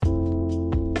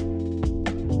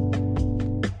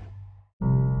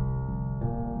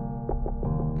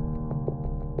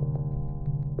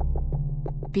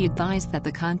Be advised that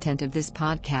the content of this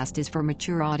podcast is for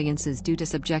mature audiences due to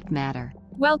subject matter.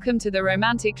 Welcome to the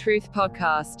Romantic Truth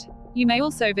Podcast. You may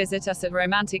also visit us at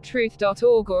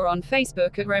romantictruth.org or on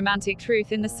Facebook at Romantic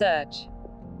Truth in the search.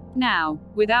 Now,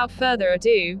 without further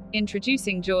ado,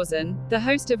 introducing Jorzen, the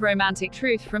host of Romantic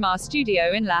Truth from our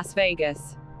studio in Las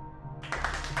Vegas.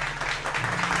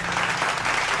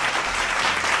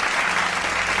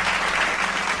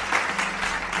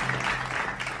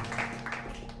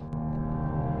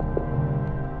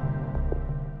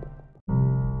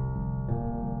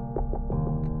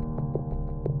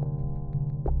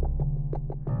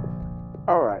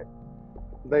 All right,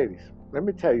 ladies, let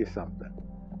me tell you something.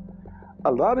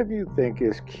 A lot of you think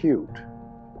it's cute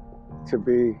to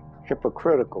be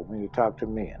hypocritical when you talk to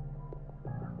men.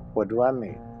 What do I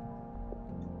mean?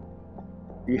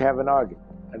 You have an argument,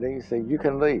 and then you say, you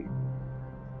can leave.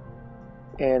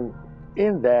 And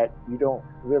in that, you don't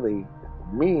really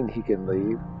mean he can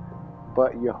leave,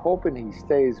 but you're hoping he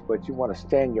stays, but you want to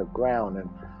stand your ground and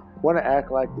want to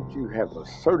act like that you have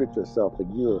asserted yourself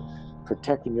and you're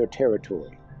protecting your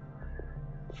territory.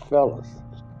 Fellas,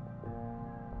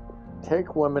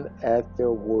 take women at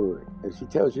their word. If she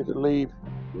tells you to leave,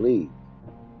 leave.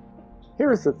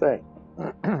 Here's the thing.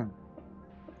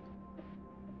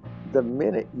 The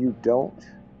minute you don't,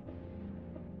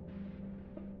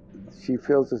 she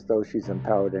feels as though she's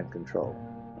empowered and controlled.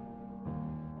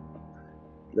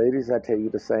 Ladies, I tell you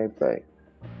the same thing.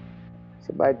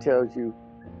 Somebody tells you,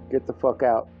 get the fuck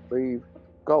out, leave,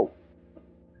 go.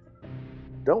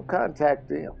 Don't contact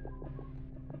them.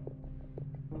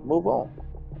 Move on.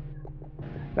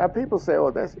 Now, people say,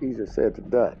 oh, that's easier said than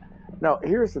done. Now,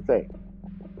 here's the thing.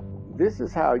 This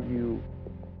is how you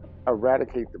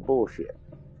eradicate the bullshit.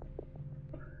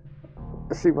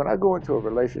 See, when I go into a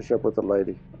relationship with a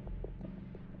lady,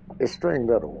 it's string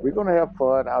little. We're going to have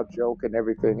fun, I'll joke and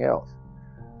everything else.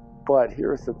 But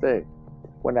here's the thing.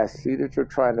 When I see that you're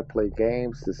trying to play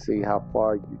games to see how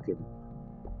far you can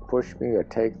push me or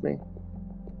take me,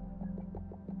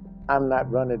 I'm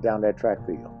not running down that track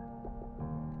field.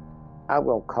 I'm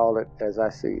going to call it as I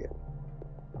see it.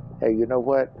 Hey, you know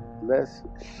what? Let's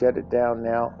shut it down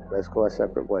now. Let's go our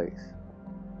separate ways.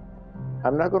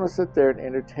 I'm not going to sit there and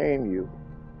entertain you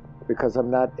because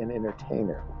I'm not an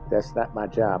entertainer. That's not my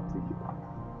job for you.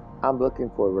 I'm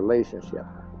looking for a relationship.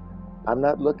 I'm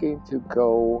not looking to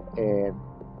go and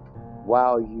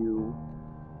wow you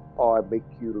or make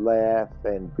you laugh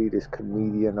and be this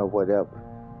comedian or whatever.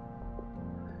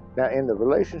 Now, in the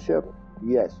relationship,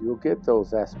 yes, you'll get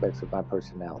those aspects of my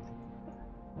personality.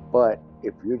 But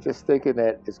if you're just thinking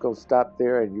that it's going to stop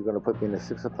there and you're going to put me in the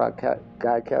 6 o'clock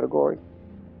guy category,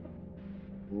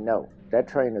 no, that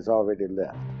train has already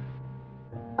left.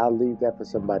 I'll leave that for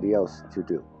somebody else to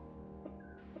do.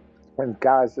 And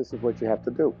guys, this is what you have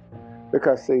to do.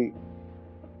 Because, see,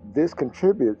 this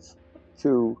contributes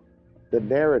to the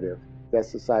narrative that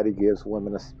society gives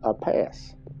women a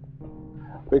pass.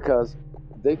 Because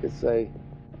they could say,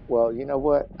 well, you know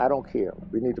what? I don't care.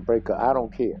 We need to break up. I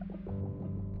don't care.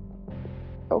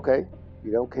 Okay,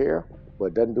 you don't care? Well,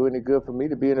 it doesn't do any good for me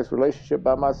to be in this relationship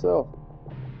by myself.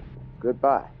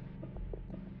 Goodbye.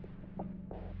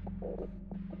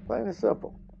 Plain and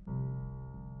simple.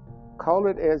 Call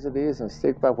it as it is and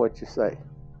stick by what you say.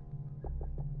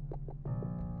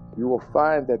 You will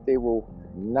find that they will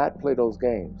not play those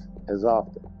games as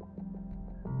often.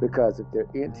 Because if they're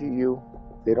into you,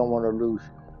 they don't want to lose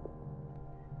you.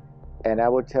 And I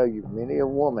will tell you, many a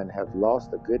woman have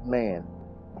lost a good man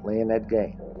playing that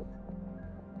game.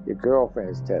 Your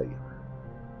girlfriends tell you.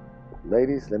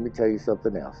 Ladies, let me tell you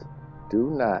something else. Do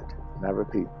not, and I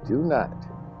repeat, do not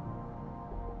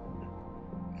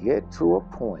get to a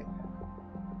point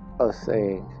of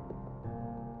saying,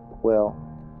 well,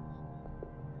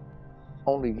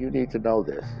 only you need to know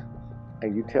this.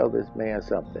 And you tell this man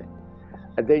something.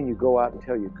 And then you go out and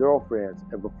tell your girlfriends,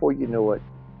 and before you know it,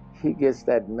 he gets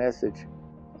that message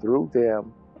through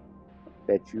them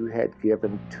that you had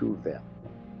given to them.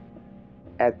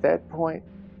 At that point,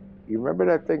 you remember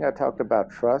that thing I talked about,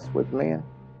 trust with men?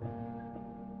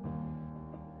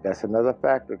 That's another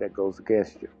factor that goes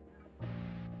against you.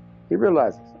 He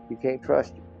realizes he can't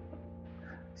trust you.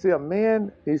 See, a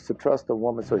man needs to trust a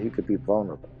woman so he could be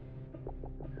vulnerable.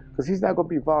 Because he's not going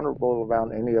to be vulnerable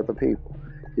around any other people.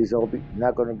 He's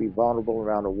not going to be vulnerable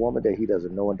around a woman that he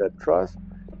doesn't know and doesn't trust.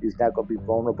 He's not going to be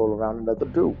vulnerable around another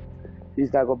dude.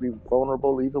 He's not going to be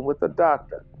vulnerable even with a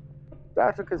doctor.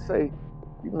 Doctor could say,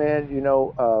 man, you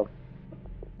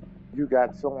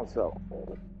got so-and-so.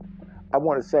 I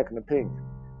want a second opinion.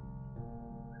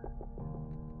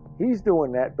 He's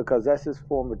doing that because that's his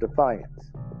form of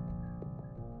defiance.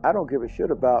 I don't give a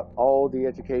shit about all the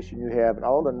education you have and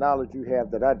all the knowledge you have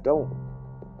that I don't.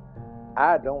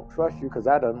 I don't trust you because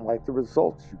I don't like the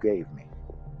results you gave me.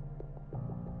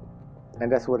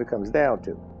 And that's what it comes down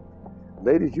to.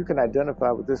 Ladies, you can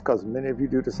identify with this because many of you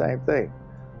do the same thing.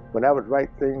 When I would write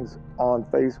things on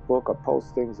Facebook or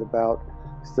post things about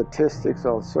statistics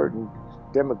on certain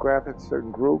demographics,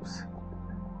 certain groups,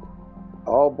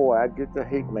 oh boy, I'd get the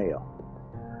hate mail.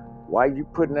 Why are you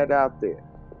putting that out there?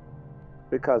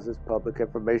 Because it's public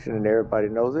information and everybody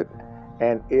knows it.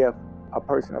 And if a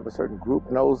person of a certain group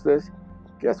knows this,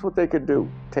 guess what they can do?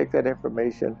 Take that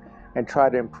information and try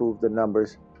to improve the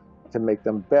numbers to make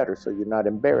them better so you're not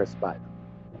embarrassed by them.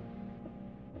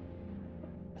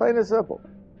 Plain and simple.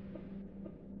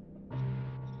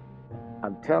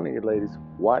 I'm telling you, ladies,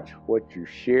 watch what you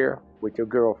share with your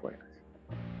girlfriends.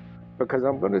 Because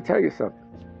I'm going to tell you something.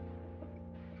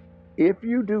 If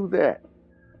you do that,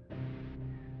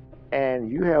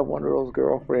 and you have one of those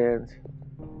girlfriends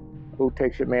who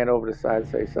takes your man over the side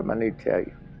and says, something I need to tell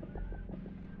you.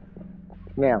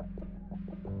 Now,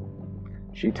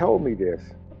 she told me this,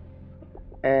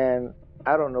 and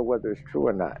I don't know whether it's true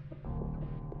or not.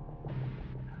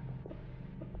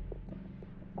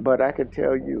 But I can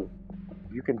tell you,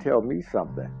 you can tell me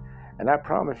something, and I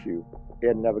promise you,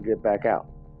 it'll never get back out.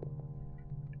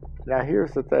 Now,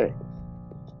 here's the thing.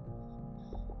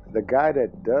 The guy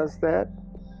that does that,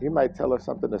 he might tell her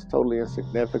something that's totally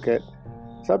insignificant,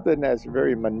 something that's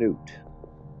very minute.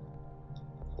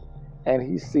 And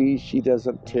he sees she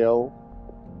doesn't tell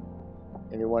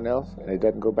anyone else, and it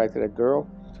doesn't go back to that girl,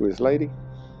 to his lady.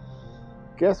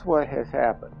 Guess what has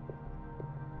happened?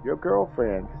 Your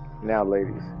girlfriend, now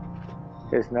ladies,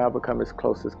 has now become his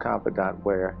closest confidant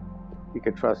where he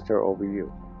can trust her over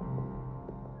you.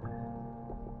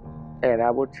 And I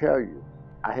will tell you,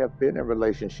 I have been in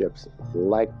relationships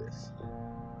like this,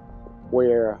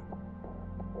 where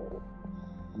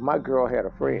my girl had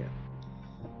a friend,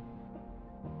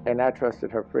 and I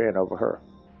trusted her friend over her.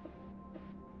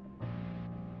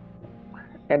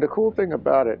 And the cool thing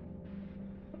about it,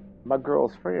 my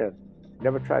girl's friend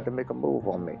never tried to make a move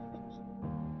on me.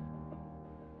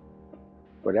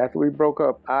 But after we broke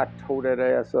up, I tore that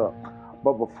ass up.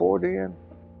 But before then,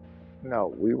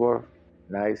 no, we were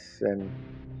nice, and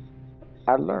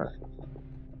I learned.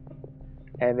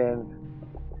 And then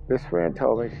this friend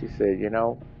told me, she said, you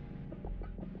know,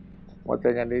 one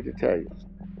thing I need to tell you.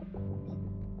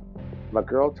 My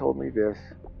girl told me this,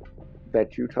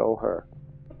 that you told her.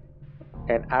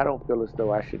 And I don't feel as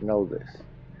though I should know this.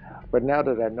 But now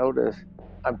that I know this,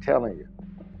 I'm telling you,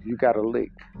 you got a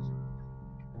leak.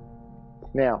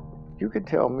 Now, you can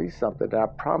tell me something that I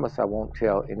promise I won't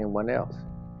tell anyone else.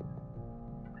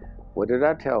 What did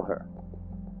I tell her?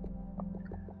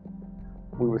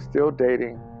 We were still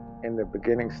dating in the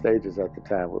beginning stages at the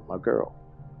time with my girl.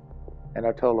 And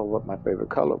I told her what my favorite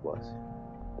color was.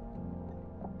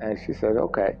 And she said,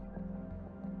 okay.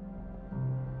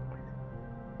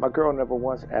 My girl never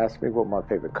once asked me what my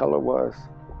favorite color was.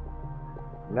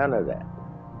 None of that.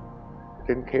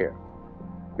 Didn't care.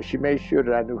 But she made sure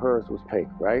that I knew hers was pink,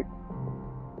 right?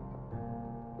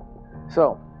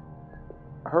 So,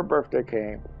 her birthday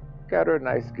came, got her a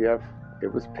nice gift.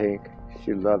 It was pink.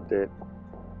 She loved it.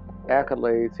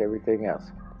 Accolades, everything else.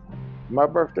 My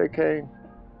birthday came,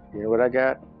 you know what I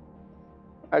got?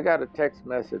 I got a text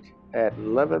message at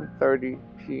 11:30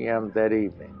 p.m. that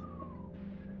evening.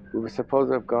 We were supposed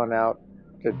to have gone out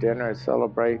to dinner and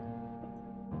celebrate.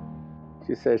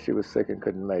 She said she was sick and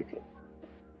couldn't make it.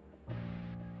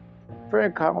 A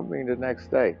friend called me the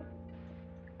next day.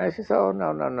 And she said, oh,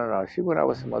 no. She went out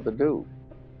with some other dude.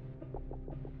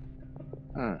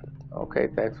 Okay,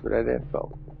 thanks for that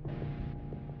info.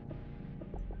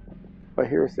 But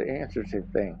here's the interesting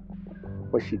thing.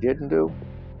 What she didn't do,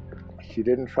 she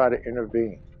didn't try to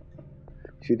intervene.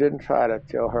 She didn't try to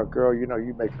tell her, girl, you know,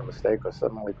 you making a mistake or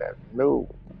something like that. No.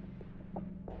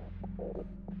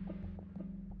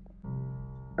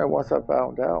 And once I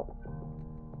found out,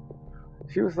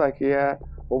 she was like, yeah,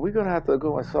 well, we're going to have to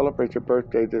go and celebrate your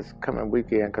birthday this coming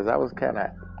weekend because I was kind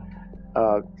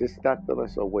of just not feeling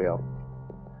so well.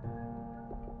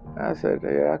 I said,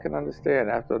 yeah, I can understand.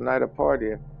 After a night of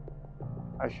partying,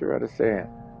 I sure understand.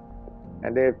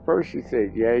 And then at first she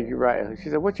said, yeah, you're right. She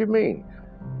said, what you mean?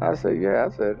 I said, yeah.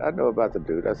 I said, I know about the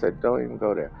dude. I said, don't even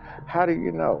go there. How do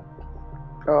you know?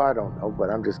 Oh, I don't know, but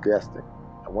I'm just guessing.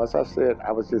 And once I said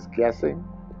I was just guessing,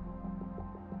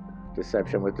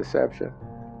 deception with deception,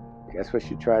 guess what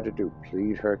she tried to do?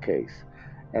 Plead her case.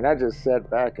 And I just sat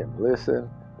back and listened,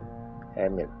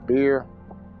 had me a beer,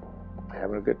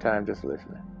 having a good time just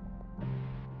listening.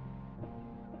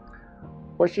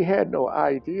 What she had no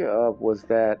idea of was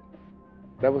that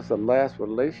was the last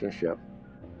relationship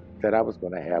that I was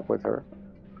going to have with her.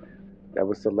 That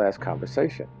was the last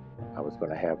conversation I was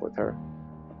going to have with her.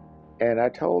 And I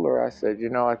told her, I said,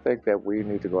 I think that we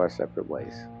need to go our separate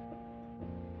ways.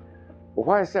 Well,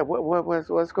 why is that?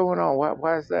 What's going on?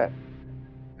 Why is that?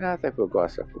 And I think we'll go our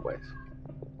separate ways.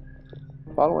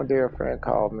 Following day, a friend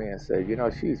called me and said,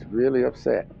 she's really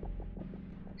upset.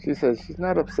 She says she's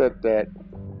not upset that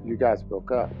you guys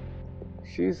broke up.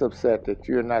 She's upset that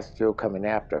you're not still coming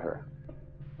after her.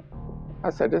 I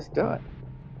said, it's done.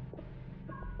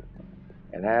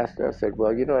 And I asked her, I said, well,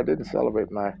 I didn't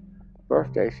celebrate my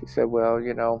birthday. She said, well,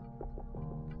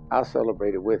 I'll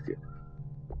celebrate it with you.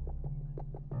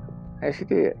 And she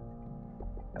did.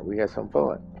 And we had some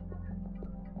fun.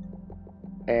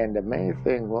 And the main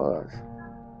thing was,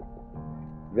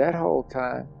 that whole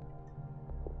time,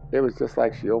 it was just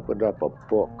like she opened up a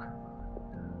book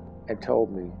and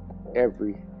told me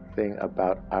everything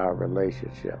about our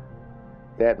relationship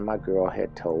that my girl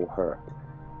had told her.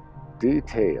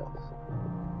 Details.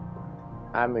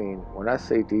 I mean, when I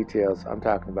say details, I'm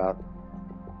talking about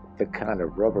the kind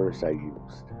of rubbers I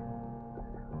used,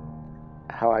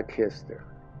 how I kissed her,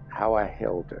 how I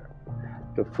held her,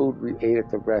 the food we ate at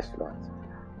the restaurants.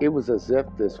 It was as if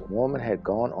this woman had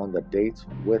gone on the dates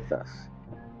with us.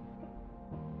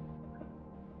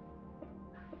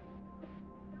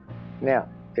 Now,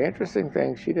 the interesting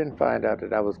thing, she didn't find out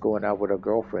that I was going out with her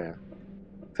girlfriend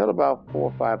until about 4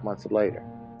 or 5 months later.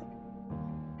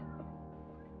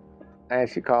 And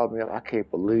she called me up, I can't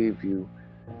believe you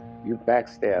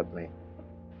backstabbed me.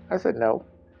 I said, no.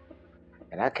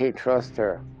 And I can't trust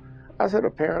her. I said,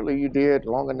 apparently you did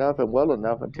long enough and well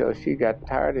enough until she got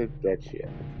tired of that shit.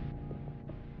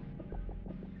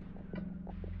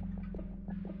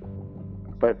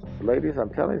 But ladies, I'm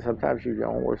telling you, sometimes you're your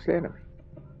own worst enemy.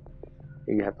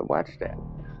 And you have to watch that.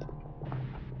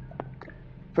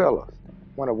 Fellas,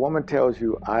 when a woman tells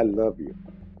you, I love you,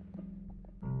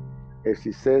 if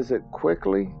she says it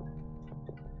quickly,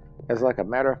 as like a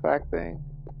matter of fact thing,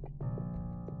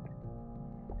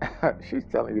 she's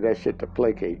telling you that shit to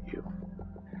placate you.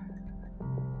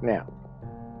 Now,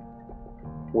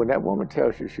 when that woman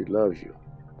tells you she loves you,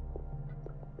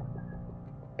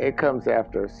 it comes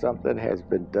after something has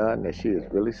been done that she is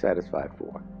really satisfied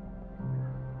for.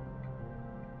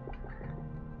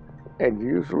 And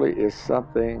usually it's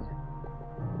something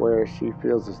where she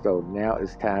feels as though now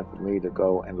it's time for me to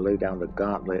go and lay down the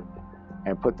gauntlet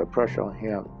and put the pressure on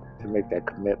him to make that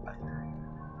commitment.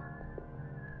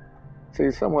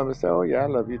 See, some women say, oh yeah, I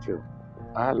love you too.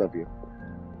 I love you.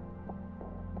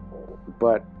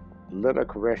 But let her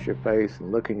caress your face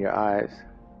and look in your eyes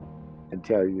and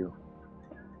tell you,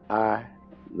 I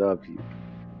love you.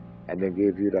 And then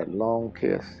give you that long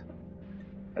kiss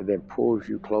and then pulls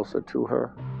you closer to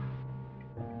her.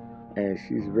 And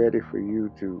she's ready for you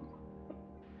to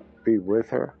be with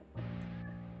her.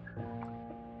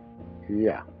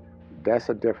 Yeah, that's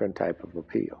a different type of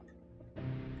appeal.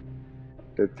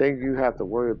 The thing you have to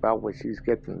worry about when she's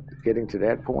getting to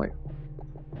that point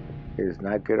is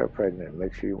not get her pregnant.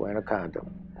 Make sure you're wearing a condom.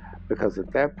 Because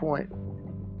at that point,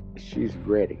 she's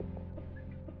ready.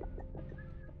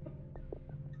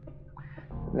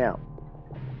 Now,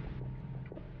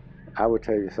 I will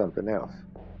tell you something else.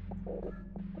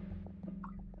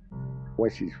 When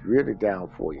she's really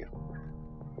down for you,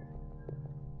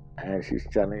 and she's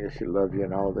telling you she loves you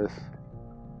and all this,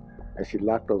 and she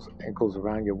locked those ankles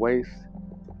around your waist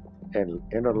and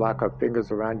interlock her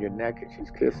fingers around your neck and she's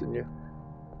kissing you,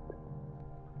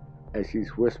 and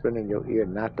she's whispering in your ear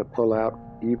not to pull out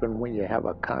even when you have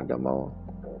a condom on,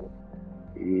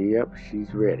 yep,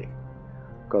 she's ready.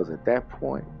 Because at that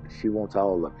point, she wants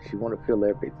all of it. She wants to feel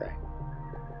everything.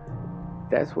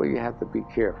 That's where you have to be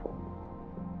careful.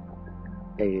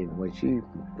 And when she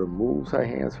removes her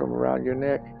hands from around your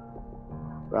neck,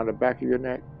 around the back of your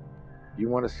neck, you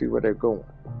want to see where they're going.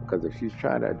 Because if she's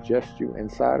trying to adjust you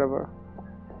inside of her,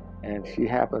 and she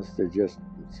happens to just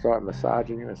start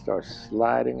massaging you and start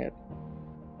sliding it,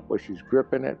 where she's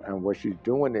gripping it, and what she's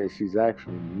doing is she's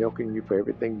actually milking you for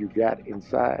everything you got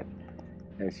inside,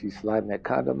 and she's sliding that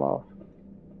condom off,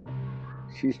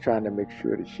 she's trying to make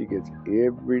sure that she gets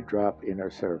every drop in her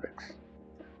cervix.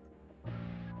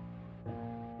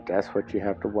 That's what you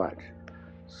have to watch.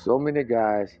 So many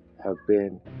guys have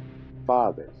been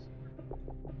fathers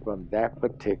from that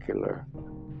particular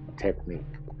technique.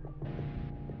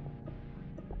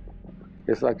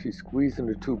 It's like she's squeezing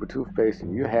the tube of toothpaste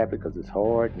and you're happy because it's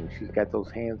hard and she's got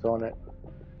those hands on it.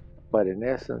 But in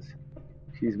essence,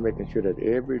 she's making sure that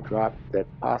every drop that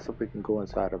possibly can go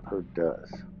inside of her does.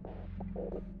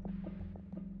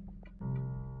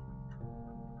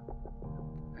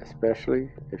 especially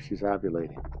if she's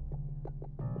ovulating.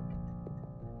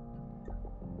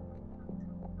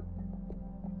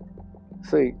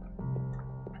 See,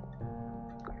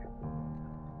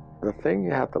 the thing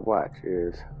you have to watch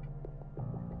is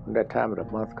when that time of the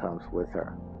month comes with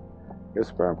her, your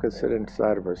sperm can sit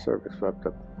inside of her cervix for up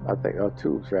to, or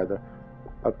tubes rather,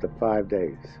 up to 5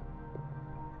 days.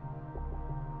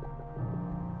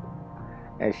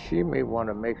 And she may want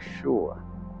to make sure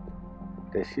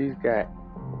that she's got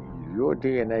your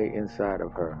DNA inside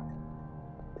of her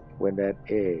when that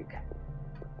egg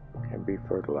can be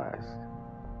fertilized.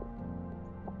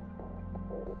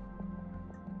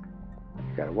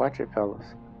 You gotta watch it, fellas.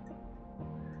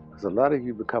 Because a lot of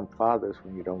you become fathers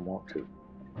when you don't want to.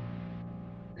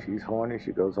 She's horny,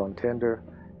 she goes on Tinder,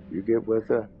 you get with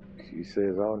her, she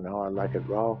says, oh no, I like it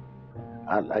raw.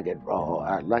 I like it raw,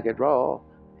 I like it raw.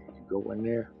 You go in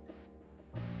there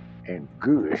and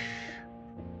goosh.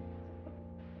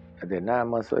 And then 9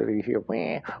 months later you hear,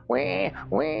 wah, wah,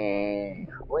 wah,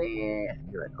 wah.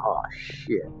 You're like, oh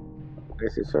shit.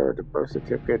 This is her, the birth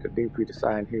certificate that need for you to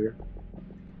sign here.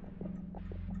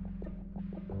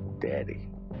 Daddy.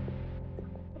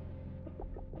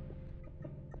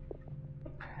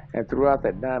 And throughout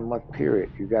that 9-month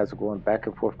period, you guys are going back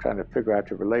and forth trying to figure out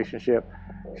your relationship.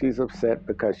 She's upset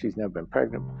because she's never been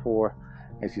pregnant before,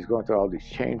 and she's going through all these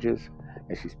changes,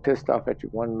 and she's pissed off at you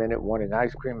 1 minute, wanting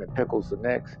ice cream and pickles the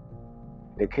next.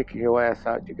 They're kicking your ass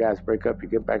out, you guys break up, you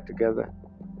get back together,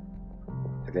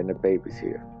 and then the baby's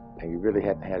here, and you really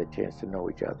hadn't had a chance to know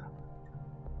each other.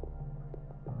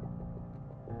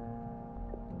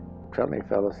 Tell me,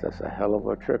 fellas, that's a hell of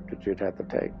a trip that you'd have to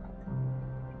take.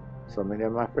 So many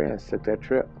of my friends took that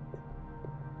trip.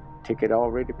 Ticket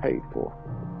already paid for.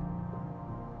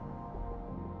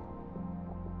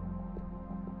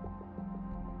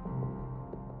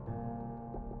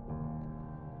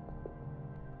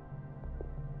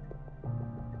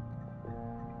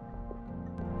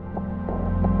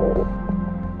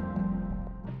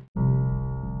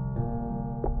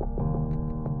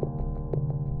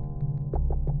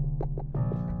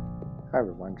 Hi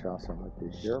everyone, Johnson with you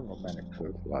here, Romantic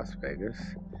Truth, Las Vegas.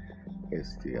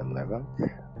 It's the 11th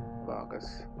of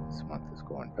August. This month is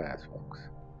going fast, folks.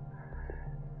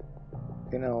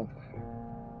 You know,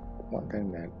 one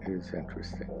thing that is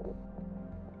interesting,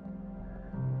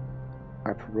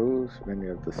 I peruse many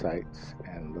of the sites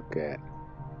and look at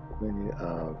many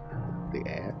of the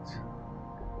ads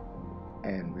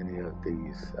and many of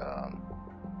these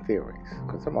theories,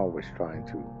 because I'm always trying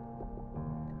to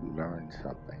learn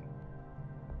something.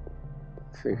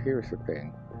 See, here's the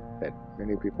thing that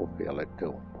many people fail at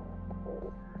doing.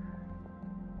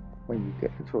 When you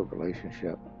get into a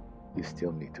relationship, you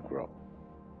still need to grow.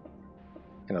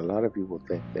 And a lot of people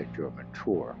think that you're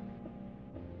mature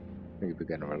when you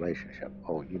begin a relationship.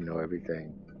 Oh, you know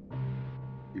everything.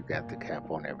 You got the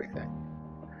cap on everything.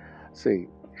 See,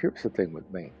 here's the thing with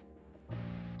me.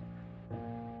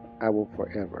 I will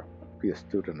forever be a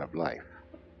student of life.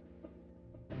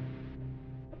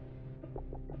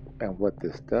 And what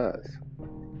this does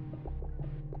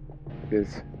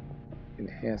is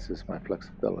enhances my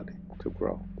flexibility to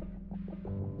grow.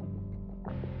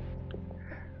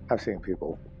 I've seen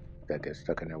people that get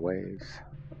stuck in their ways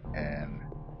and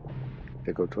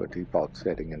they go to a default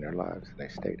setting in their lives and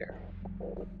they stay there.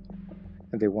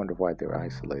 And they wonder why they're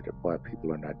isolated, why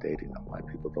people are not dating them, why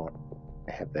people don't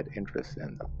have that interest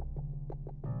in them.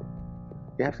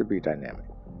 You have to be dynamic.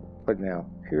 But now,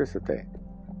 here's the thing.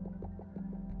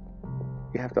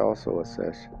 You have to also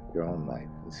assess your own life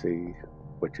and see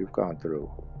what you've gone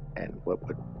through and what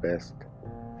would best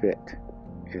fit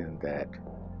in that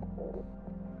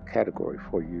category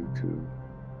for you to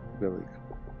really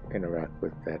interact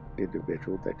with that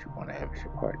individual that you want to have as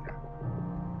your partner.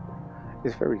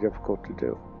 It's very difficult to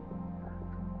do.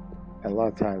 And a lot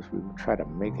of times we try to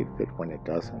make it fit when it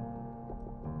doesn't.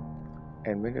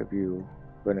 And many of you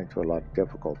run into a lot of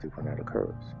difficulty when that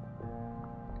occurs.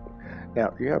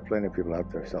 Now, you have plenty of people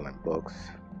out there selling books,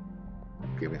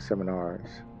 giving seminars,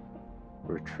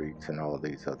 retreats, and all of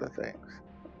these other things.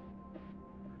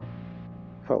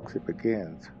 Folks, it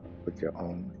begins with your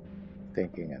own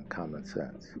thinking and common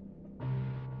sense.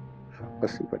 But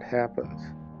see what happens,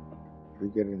 we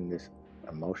get in this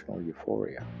emotional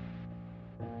euphoria.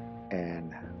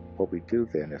 And what we do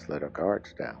then is let our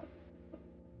guards down,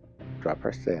 drop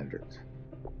our standards.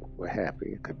 We're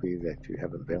happy. It could be that you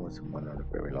haven't been with someone in a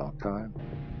very long time.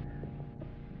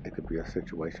 It could be a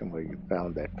situation where you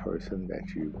found that person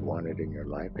that you wanted in your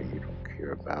life and you don't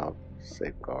care about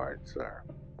safeguards or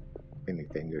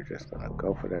anything. You're just going to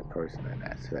go for that person and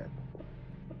that's it.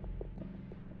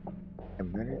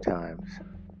 And many times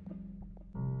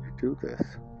do this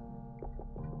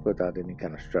without any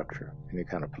kind of structure, any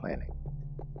kind of planning.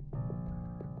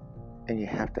 And you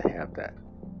have to have that.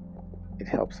 It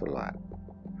helps a lot.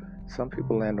 Some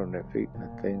people land on their feet and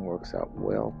the thing works out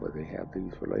well, where they have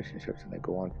these relationships and they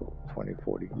go on for 20,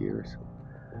 40 years.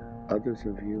 Others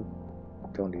of you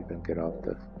don't even get off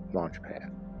the launch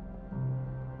pad.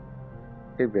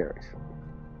 It varies.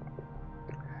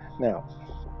 Now,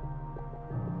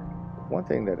 one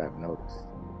thing that I've noticed,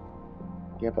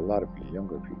 you have a lot of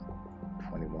younger people,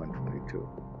 21, 22,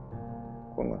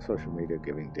 going on social media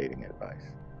giving dating advice.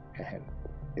 And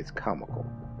it's comical,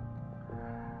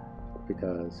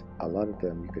 because a lot of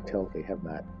them, you could tell they have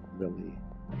not really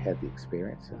had the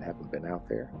experience and haven't been out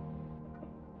there.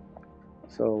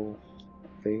 So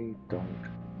they don't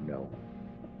know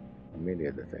many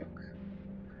of the things.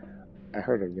 I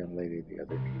heard a young lady the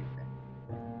other evening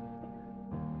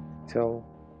tell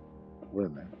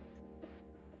women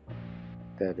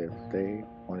that if they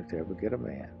wanted to ever get a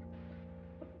man,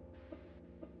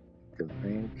 the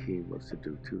main key was to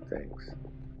do two things.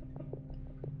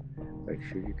 Make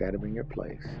sure you got him in your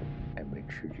place, and make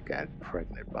sure you got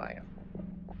pregnant by him.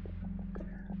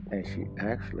 And she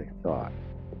actually thought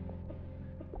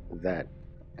that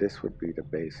this would be the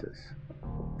basis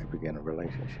to begin a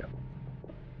relationship.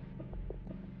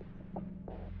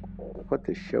 What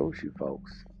this shows you,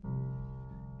 folks,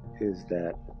 is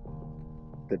that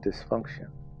the dysfunction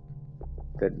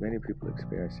that many people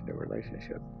experience in their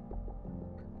relationship,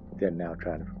 they're now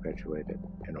trying to perpetuate it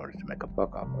in order to make a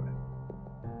buck off of it.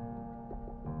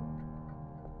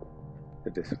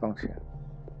 The dysfunction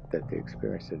that they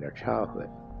experienced in their childhood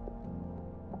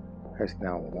has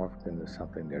now morphed into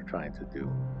something they're trying to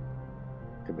do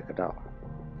to make a dollar.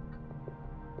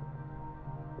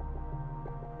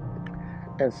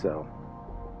 And so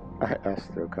I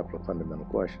asked her a couple of fundamental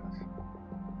questions.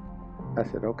 I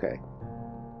said, okay,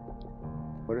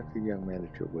 what if the young man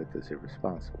that you're with is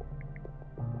irresponsible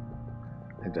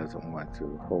and doesn't want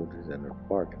to hold his end of the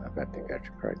bargain? I bet they got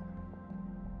you pregnant.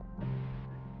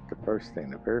 The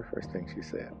very first thing she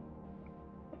said,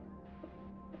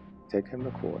 take him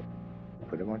to court,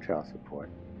 put him on child support,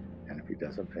 and if he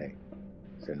doesn't pay,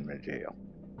 send him to jail.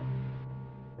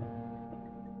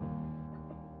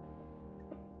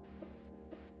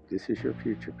 This is your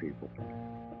future, people.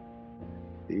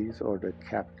 These are the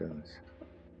captains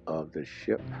of the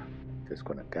ship that's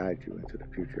going to guide you into the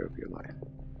future of your life.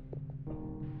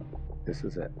 This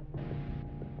is it.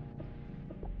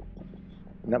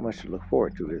 Not much to look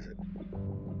forward to, is it?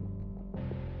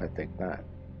 I think not.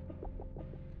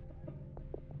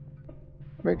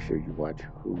 Make sure you watch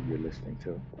who you're listening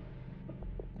to.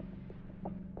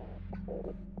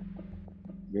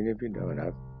 Many of you know, and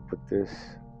I've put this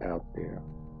out there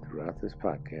throughout this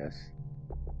podcast,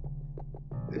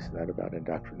 this is not about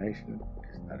indoctrination.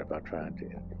 It's not about trying to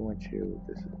influence you.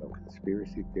 This is no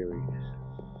conspiracy theory.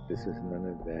 This is none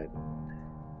of that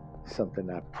something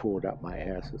I pulled out my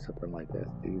ass or something like that.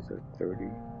 These are 30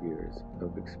 years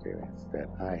of experience that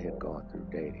I had gone through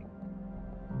dating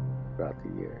throughout the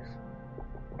years.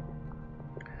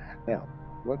 Now,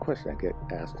 one question I get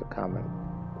asked to comment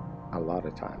a lot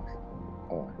of times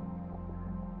on,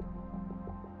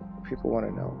 people want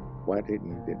to know, why didn't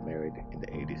you get married in the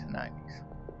 80s and 90s?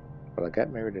 Well, I got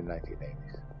married in the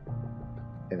 1980s,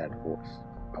 and I divorced.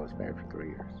 I was married for 3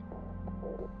 years.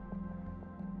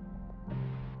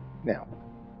 Now,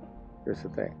 here's the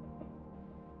thing.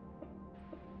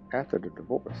 After the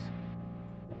divorce,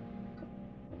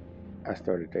 I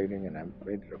started dating, and I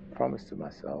made it a promise to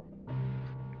myself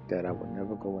that I would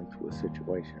never go into a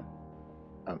situation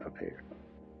unprepared.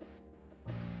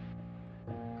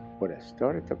 What I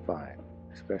started to find,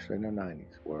 especially in the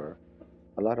 90s, were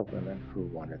a lot of women who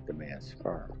wanted the man's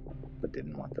sperm, but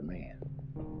didn't want the man.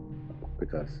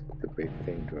 Because the big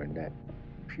thing during that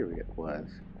period was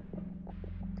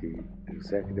the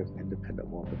executive independent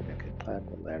woman that could climb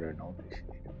the ladder, and all that she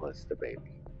needed was the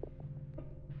baby.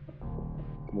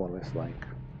 More or less like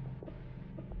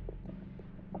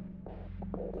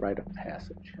rite of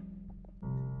passage.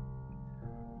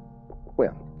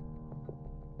 Well,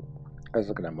 I was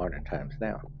looking at modern times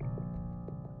now.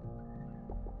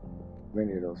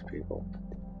 Many of those people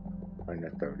are in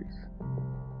their 30s.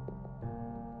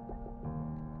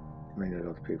 Many of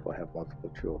those people have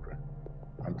multiple children.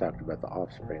 I'm talking about the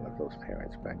offspring of those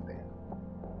parents back then.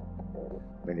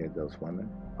 Many of those women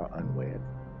are unwed.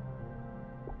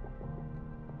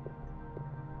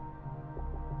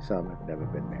 Some have never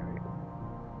been married.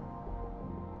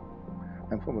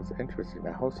 And what was interesting,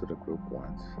 I hosted a group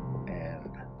once, and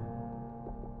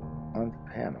on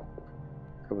the panel,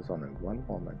 there was only one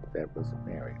woman that was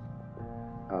married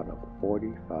out of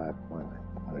 45 women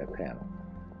on that panel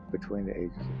between the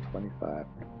ages of 25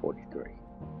 to 43.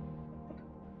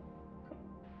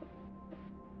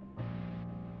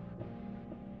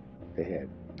 They had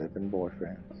living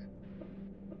boyfriends.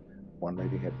 One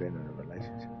lady had been in a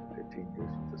relationship for 15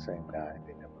 years with the same guy, and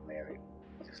they never married,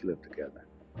 just lived together.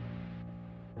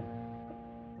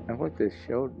 And what this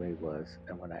showed me was,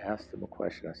 and when I asked them a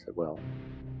question, I said, well,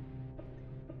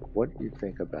 what do you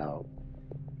think about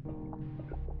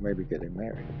maybe getting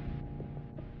married?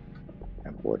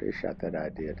 And boy, they shot that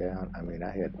idea down. I mean,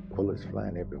 I had bullets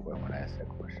flying everywhere when I asked that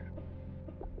question.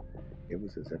 It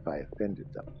was as if I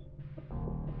offended them.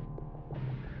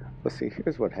 But see,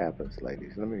 here's what happens,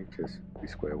 ladies. Let me just be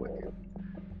square with you.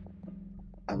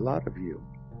 A lot of you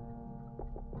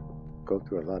go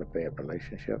through a lot of bad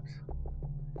relationships,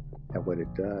 and what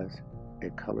it does,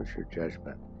 it colors your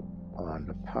judgment on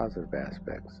the positive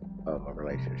aspects of a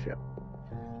relationship.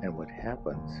 And what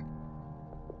happens,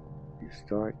 you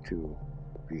start to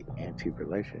be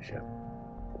anti-relationship,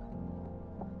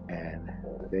 and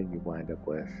then you wind up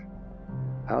with,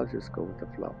 I'll just go with the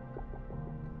flow.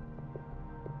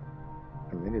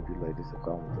 And many of you ladies have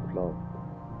gone with the flow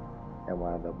and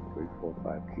wound up with 3, 4,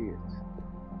 5 kids.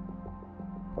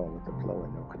 Going with the flow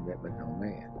and no commitment, no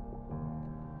man.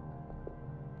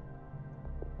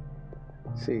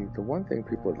 See, the one thing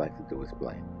people would like to do is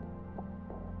blame.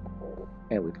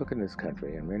 And we look in this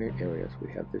country, in many areas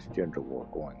we have this gender war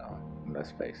going on, and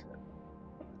let's face it.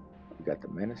 You got the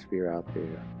manosphere out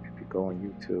there. If you go on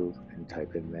YouTube and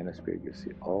type in manosphere, you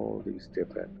see all these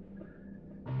different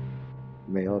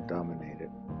male-dominated,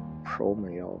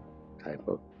 pro-male type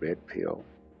of red pill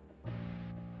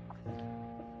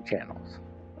channels,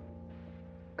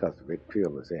 because the red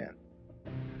pill is in.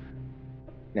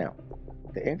 Now,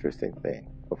 the interesting thing,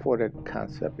 before that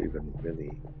concept even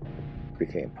really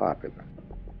became popular,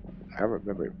 I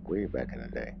remember it way back in the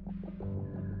day,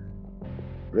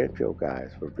 red pill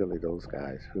guys were really those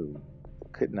guys who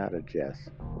could not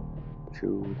adjust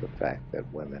to the fact that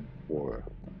women were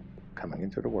coming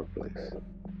into the workplace,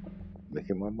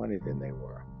 making more money than they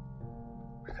were,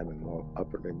 becoming more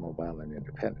upwardly mobile and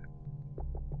independent.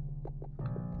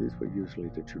 These were usually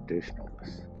the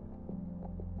traditionalists.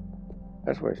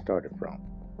 That's where it started from.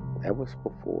 That was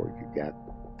before you got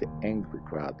the angry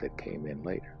crowd that came in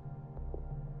later.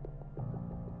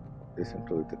 This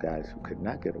included the guys who could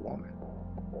not get a woman.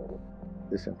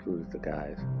 This included the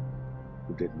guys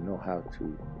who didn't know how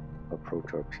to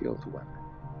approach or appeal to women.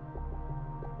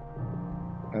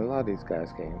 And a lot of these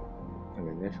guys came in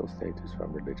the initial stages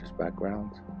from religious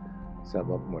backgrounds.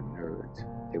 Some of them were nerds.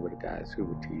 They were the guys who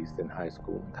were teased in high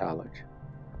school and college.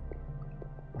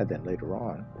 And then later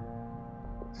on,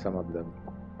 some of them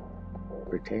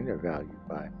retained their value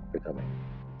by becoming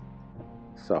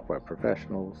software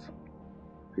professionals,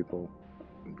 people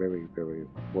very, very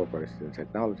well versed in the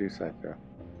technology sector.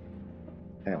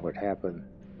 And what happened,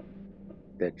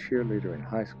 that cheerleader in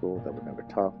high school that would never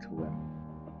talk to him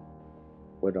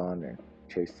went on and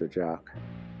chased the jock,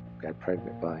 got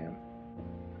pregnant by him.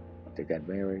 They got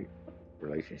married,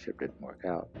 relationship didn't work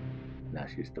out. Now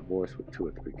she's divorced with 2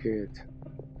 or 3 kids,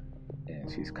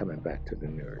 and she's coming back to the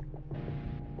nerd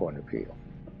for an appeal.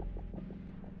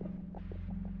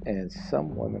 And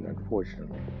some women,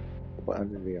 unfortunately, were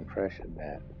under the impression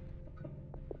that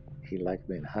he liked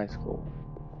me in high school.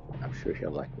 I'm sure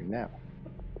he'll like me now.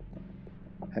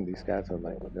 And these guys are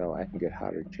like, no, I can get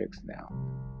hotter chicks now.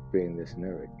 Being this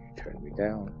nerd, you turn me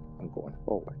down, I'm going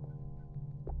forward.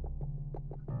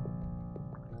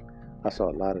 I saw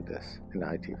a lot of this in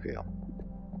the IT field.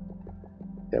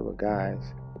 There were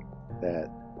guys that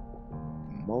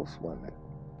most women,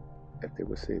 if they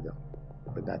would see them,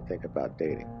 would not think about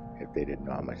dating if they didn't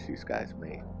know how much these guys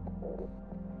made.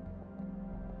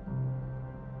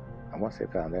 And once they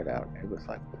found that out, it was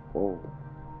like, whoa.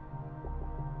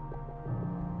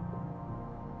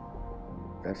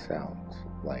 That sounds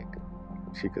like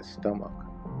she could stomach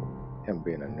him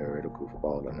being a nerd, a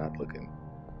goofball, and not looking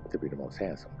to be the most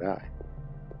handsome guy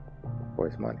for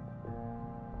his money.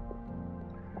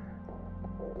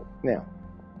 Now,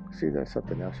 see, there's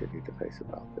something else you need to face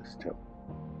about this too.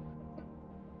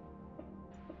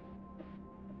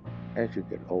 As you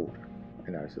get older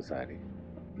in our society,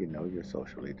 you know you're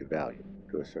socially devalued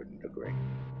to a certain degree.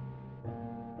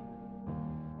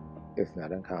 It's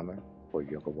not uncommon for a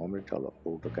younger woman to tell an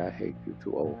older guy, hey, you're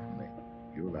too old for me.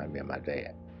 You remind me of my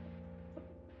dad.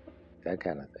 That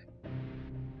kind of thing.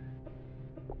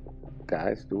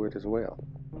 Guys do it as well.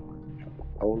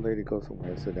 Old lady, go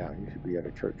somewhere and sit down. You should be at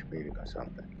a church meeting or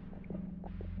something.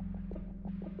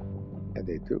 And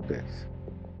they do this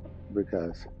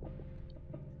because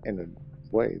in the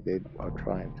way, they are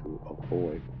trying to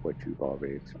avoid what you've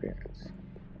already experienced.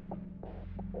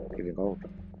 Getting older.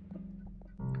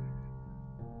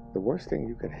 The worst thing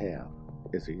you could have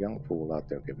is a young fool out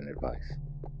there giving advice.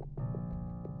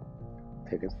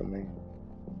 Take it from me.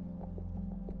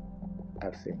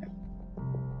 I've seen it.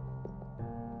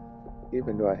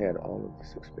 Even though I had all of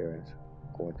this experience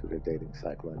going through the dating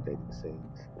cycle and dating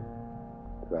scenes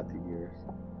throughout the years,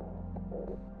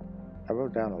 I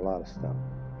wrote down a lot of stuff.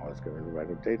 I was going to write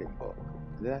a dating book.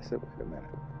 And then I said, wait a minute.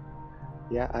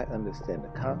 Yeah, I understand the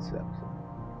concepts.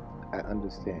 I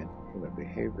understand human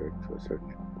behavior to a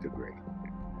certain degree.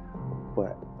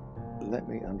 But let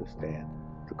me understand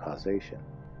the causation.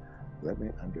 Let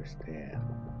me understand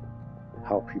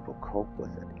how people cope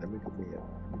with it. Let me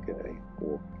get a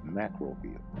more macro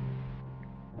view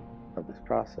of this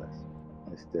process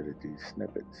instead of these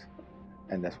snippets.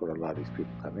 And that's what a lot of these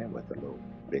people come in with, the little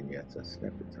vignettes and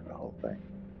snippets of the whole thing.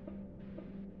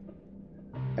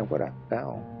 And what I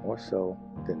found more so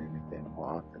than anything,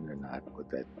 more often than not, was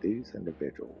that these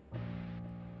individuals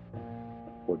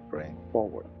would bring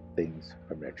forward things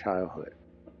from their childhood,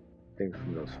 things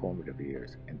from those formative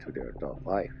years into their adult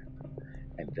life.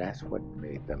 And that's what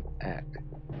made them act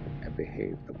and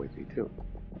behave the way they do.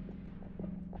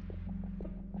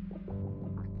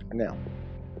 Now,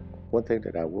 one thing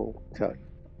that I will tell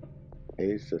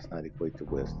you, age does not equate to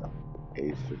wisdom.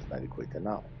 Age does not equate to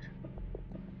knowledge.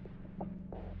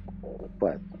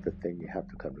 But the thing you have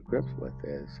to come to grips with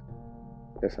is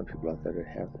there's some people out there that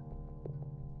have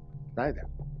neither.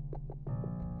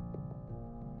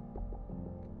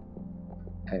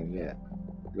 And yet,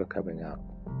 they're coming out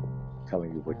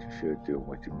telling you what you should do,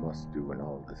 what you must do, and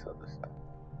all this other stuff.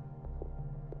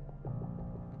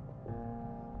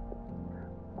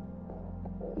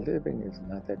 Living is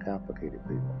not that complicated,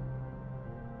 people.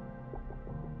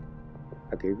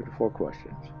 I gave you the 4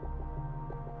 questions,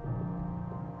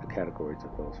 the categories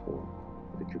of those 4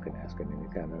 that you can ask in any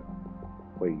kind of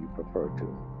way you prefer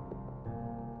to.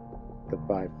 The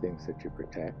 5 things that you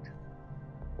protect,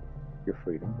 your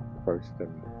freedom, first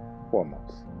and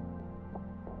foremost.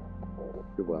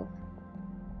 Your wealth,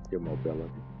 your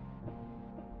mobility.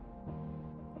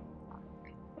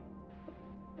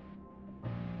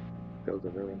 Those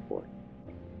are very important.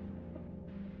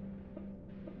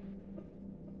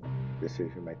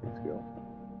 Decision-making skill,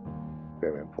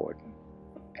 very important.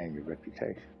 And your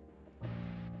reputation.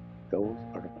 Those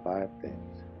are the 5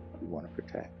 things you want to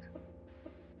protect.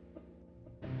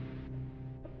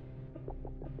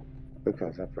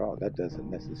 Because after all, that doesn't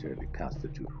necessarily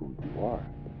constitute who you are.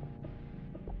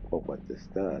 But what this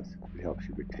does, it helps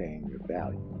you retain your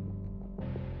value.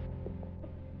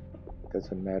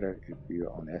 Doesn't matter if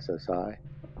you're on SSI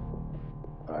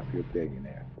or if you're a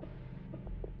billionaire.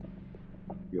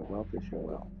 Your wealth is your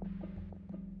wealth.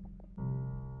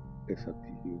 It's up to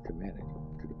you to manage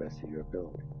it to the best of your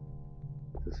ability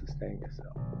to sustain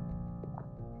yourself.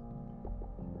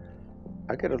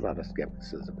 I get a lot of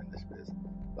skepticism in this business,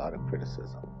 a lot of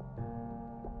criticism.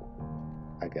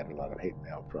 I get a lot of hate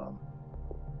mail from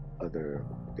other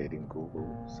dating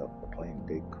gurus, self-proclaimed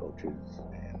date coaches,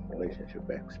 and relationship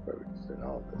experts, and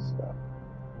all this stuff.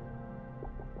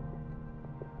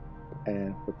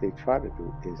 And what they try to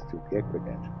do is to get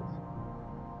credentials.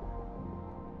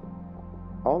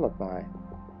 All of my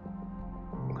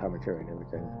commentary and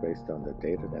everything is based on the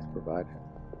data that's provided,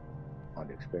 on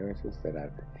the experiences that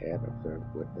I've had,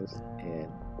 observed, witnessed, and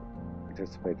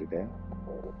participated in.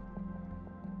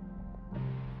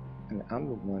 And I'm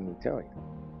the one to tell you,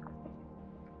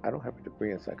 I don't have a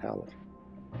degree in psychology.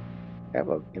 I have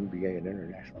an MBA in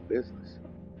international business.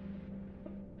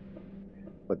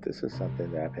 But this is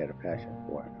something that I've had a passion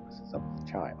for ever since I was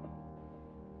a child.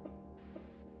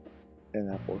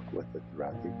 And I've worked with it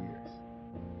throughout the years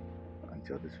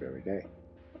until this very day.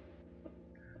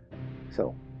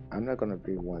 So, I'm not going to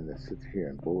be one that sits here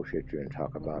and bullshit you and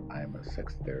talk about I'm a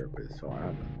sex therapist or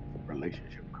I'm a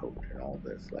relationship coach and all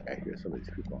this. Like I hear some of these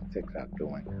people on TikTok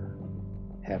doing.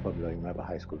 Half of them don't even have a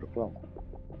high school diploma.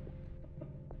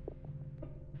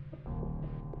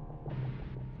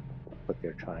 But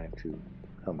they're trying to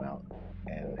come out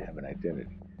and have an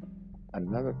identity.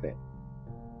 Another thing,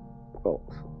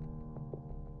 folks,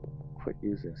 quit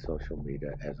using social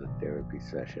media as a therapy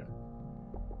session.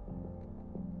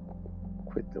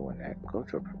 Quit doing that. Go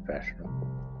to a professional.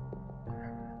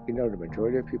 You know, the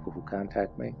majority of people who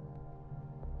contact me,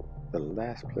 the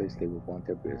last place they would want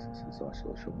their business is on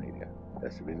social media.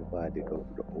 That's the reason why they go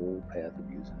through the old path of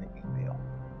using the email.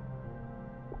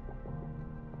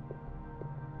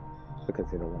 Because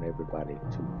they don't want everybody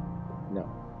to know.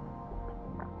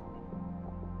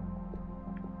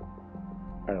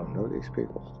 I don't know these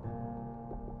people.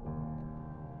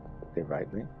 They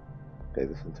write me, they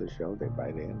listen to the show, they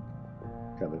write in,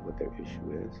 tell me what their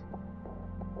issue is,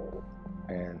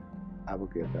 and I will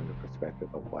give them the perspective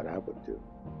of what I would do,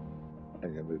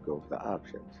 and then we go over the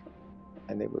options,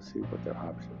 and they will see what their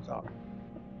options are.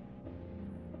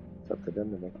 It's up to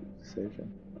them to make a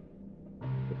decision.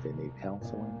 If they need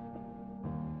counseling,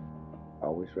 I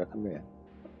always recommend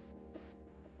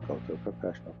go to a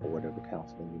professional for whatever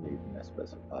counseling you need in that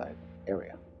specified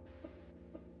area.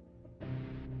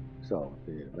 So, if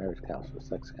you need a marriage counselor,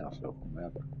 sex counselor,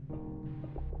 whomever,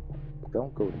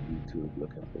 don't go to YouTube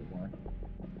looking for one.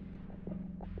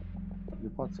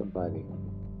 You want somebody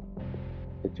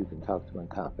that you can talk to in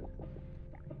confidence.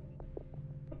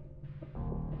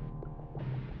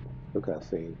 Because,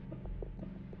 see,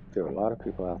 there are a lot of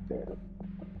people out there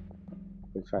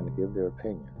who are trying to give their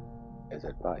opinion as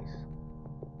advice.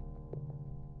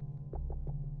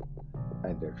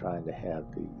 And they're trying to have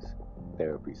these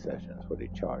therapy sessions where they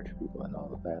charge people and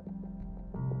all of that.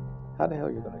 How the hell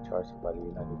are you going to charge somebody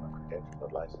you're not even a credentialed or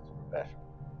licensed professional?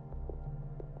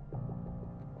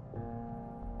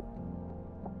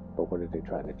 But what are they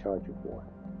trying to charge you for?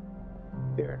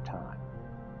 Their time.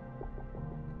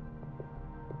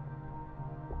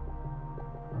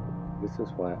 This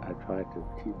is why I try to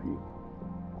keep you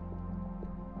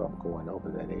from going over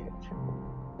that edge.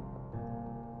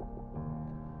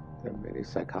 There are many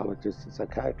psychologists and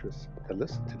psychiatrists that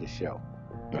listen to the show.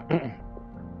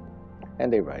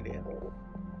 And they write in.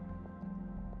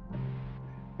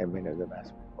 And many of them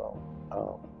ask me,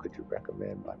 well, could you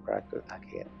recommend my practice? I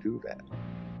can't do that.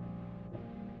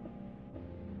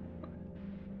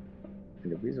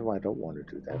 And the reason why I don't want to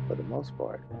do that, for the most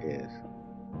part, is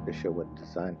the show wasn't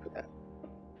designed for that.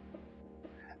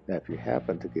 Now, if you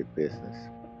happen to get business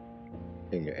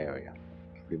in your area,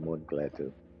 I'd be more than glad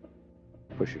to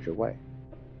push it your way.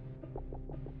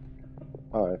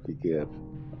 Or if you give,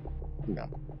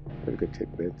 pretty good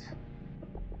tidbits,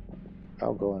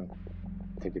 I'll go and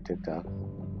take your TikTok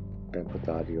and put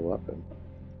the audio up and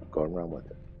go and run with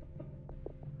it.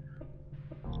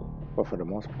 But for the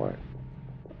most part,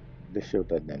 this show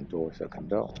doesn't endorse or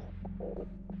condone.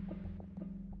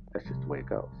 That's just the way it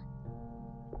goes.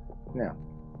 Now,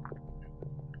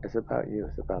 it's about you.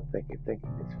 It's about thinking. Thinking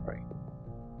is free.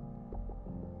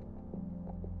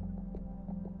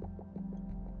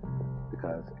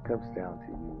 Because it comes down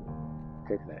to you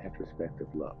taking an introspective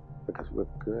look. Because we're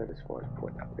good as far as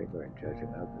pointing our finger and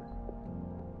judging others,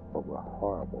 but we're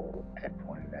horrible at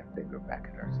pointing that finger back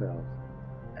at ourselves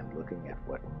and looking at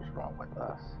what was wrong with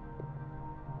us.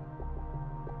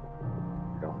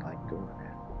 We don't like doing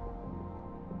that.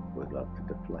 We love to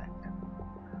deflect.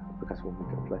 Because when we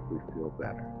deflect, we feel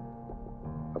better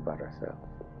about ourselves.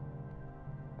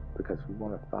 Because we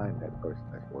want to find that person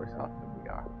that's worse off than we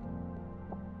are.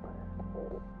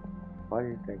 Why do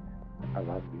you think a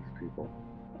lot of these people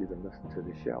even listen to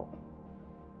the show?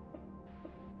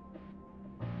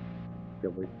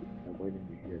 They're waiting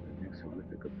to hear the next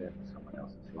horrific event in someone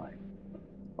else's life,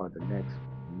 or the next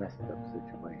messed up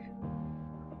situation,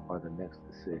 or the next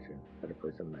decision that a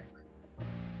person makes.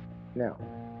 Now,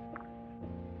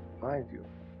 mind you,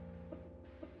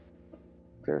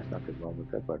 there's nothing wrong with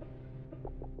that, but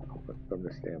from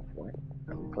the standpoint,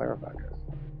 let me clarify this,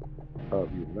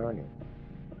 of you learning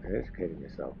and educating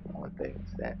yourself on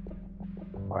things that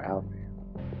are out there.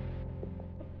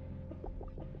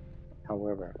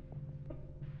 However,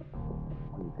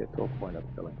 when you get to a point of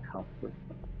feeling comfort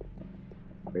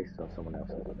based on someone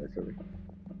else's misery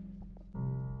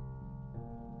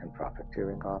and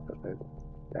profiteering off of it,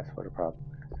 that's where the problem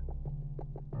is.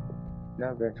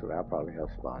 Now, eventually, I'll probably have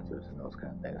sponsors and those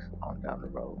kind of things on down the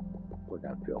road when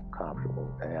I feel comfortable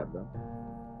to have them.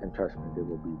 And trust me, they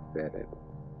will be vetted.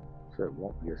 So it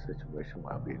won't be a situation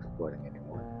where I'll be exploiting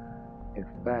anyone. In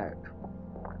fact,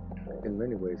 in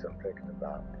many ways, I'm thinking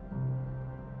about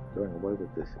doing away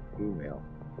with this email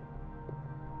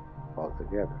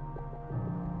altogether.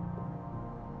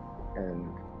 And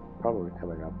probably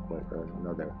coming up with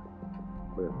another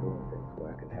way of doing things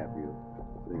where I can have you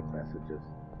leave messages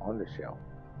on the show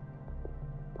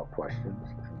or questions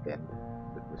and then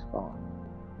respond.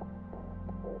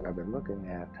 I've been looking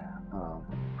at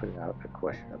putting out a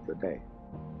question of the day.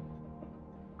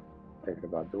 Thinking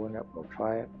about doing that. We'll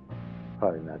try it.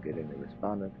 Probably not get any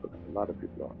respondents because a lot of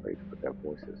people are afraid to put their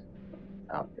voices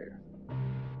out there.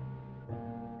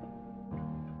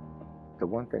 The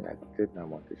one thing I did not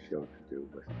want the show to do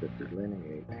was to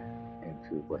delineate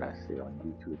into what I see on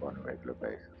YouTube on a regular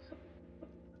basis.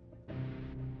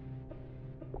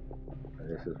 And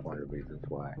this is one of the reasons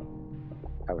why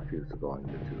I refuse to go on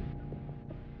YouTube.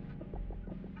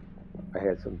 I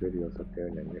had some videos up there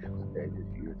in the initial stages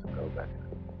years ago, back in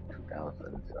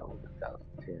 2000, so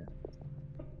 2010.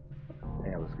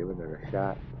 And I was giving it a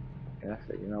shot, and I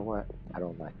said, you know what? I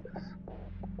don't like this.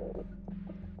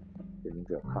 Didn't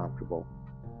feel comfortable.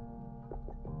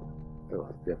 It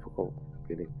was difficult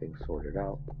getting things sorted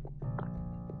out.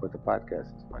 But the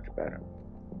podcast is much better.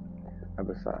 And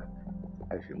besides,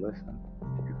 as you listen,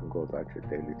 you can go about your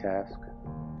daily task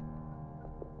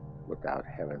without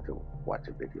having to watch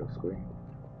a video screen.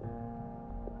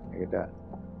 And you're done.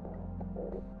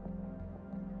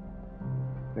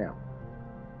 Now,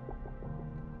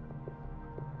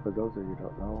 for those of you who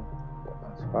don't know,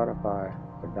 on Spotify,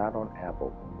 but not on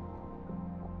Apple,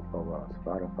 but we're on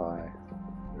Spotify,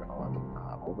 we're on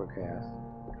Overcast,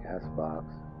 Castbox,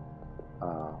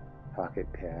 Pocket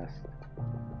Cast.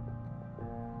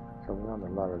 So we're on a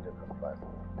lot of different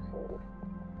platforms.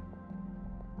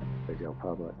 Radio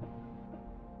Public.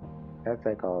 And I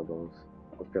thank all of those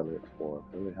affiliates for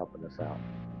really helping us out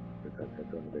because they're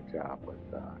doing a good job with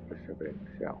distributing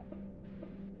the show.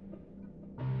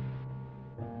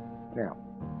 Now,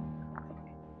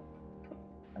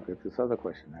 I'll get this other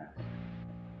question asked.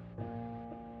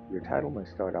 Your title may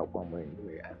start out one way and you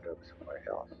may end up somewhere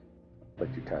else,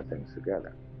 but you tie things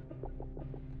together.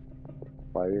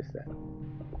 Why is that?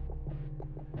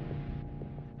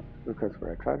 Because what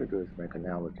I try to do is make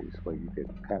analogies where you can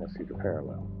kind of see the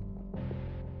parallel.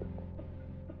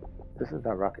 This is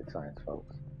not rocket science,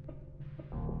 folks.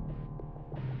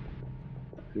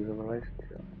 These are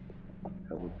relationships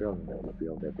that we're building, that we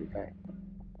build every day.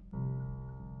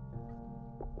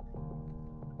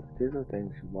 These are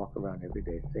things you walk around every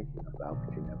day thinking about,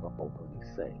 but you never openly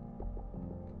say.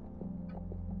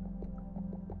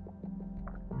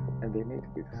 And they need to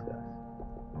be discussed.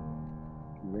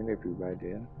 Many of you write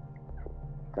in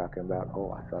talking about,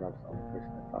 oh, I thought I was the only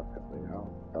person that thought that way. I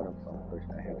thought I was the only person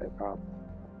that had that problem.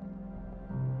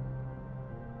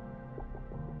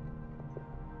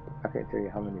 I can't tell you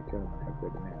how many gentlemen have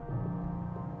written in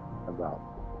about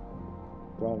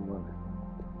grown women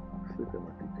sleeping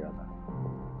with each other.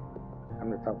 I'm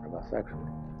not talking about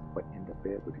sexually, but in the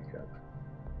bed with each other.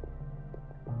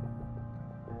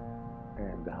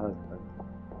 And the husband,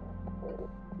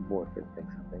 the boyfriend,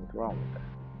 thinks something's wrong with that.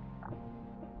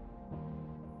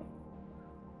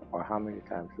 Or how many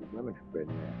times have women have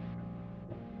written in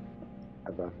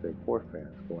about their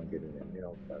boyfriends going getting their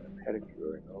nails done and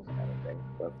pedicure and those kind of things,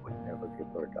 but would never give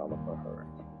her $1 for hers.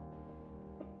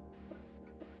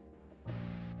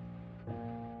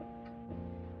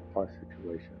 Or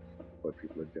situations where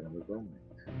people are dealing with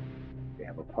roommates. They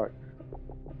have a partner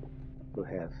who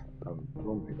has a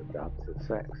roommate of the opposite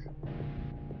sex,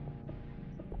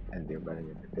 and they're running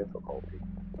into difficulty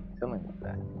dealing with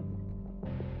that,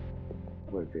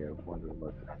 where they're wondering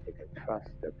whether or not they can trust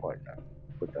their partner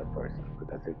with that person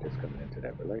because they're just coming into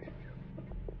that relationship.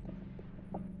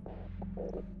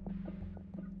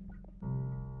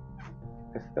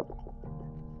 It's simple.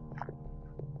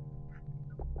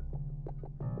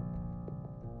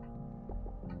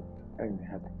 And you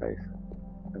have to face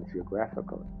it. And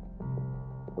geographically,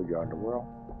 where you are in the world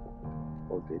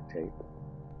will dictate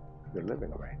your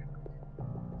living arrangements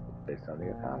based on the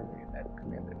economy in that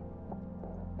community.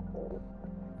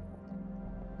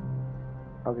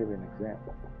 I'll give you an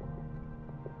example.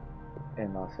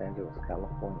 In Los Angeles,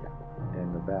 California,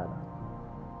 in Nevada,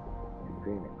 in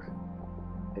Phoenix,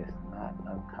 it's not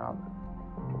uncommon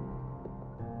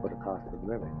for the cost of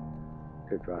living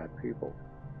to drive people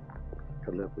to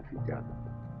live with each other.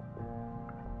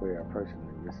 Where a person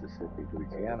in Mississippi,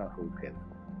 Louisiana, who can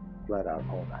flat out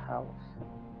own a house,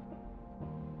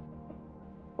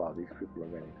 while these people are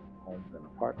renting homes and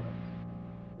apartments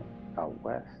out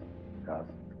west, because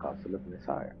the cost of living is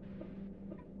higher.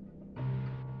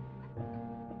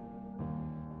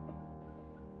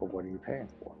 But what are you paying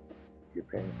for? You're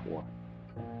paying for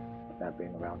not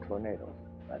being around tornadoes,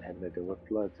 not having to deal with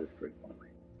floods as frequently.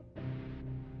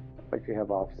 But you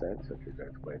have offsets such as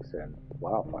earthquakes and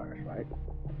wildfires, right?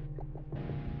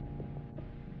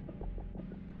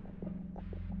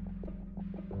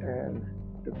 And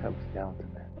it comes down to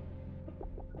that.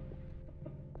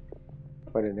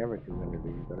 But in every community,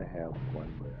 you're going to have one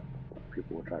where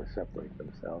people will try to separate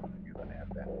themselves, and you're going to have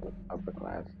that upper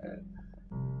class and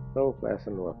middle class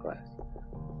and lower class.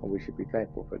 And we should be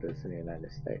thankful for this in the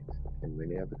United States. In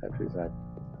many other countries I've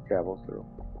traveled through,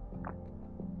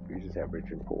 you just have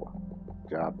rich and poor.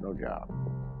 Job, no job.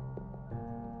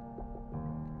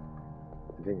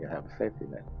 And then you have a safety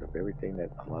net of everything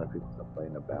that a lot of people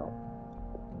complain about.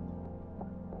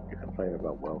 You complain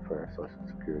about welfare, Social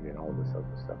Security, and all this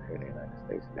other stuff here in the United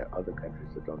States. There are other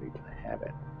countries that don't even have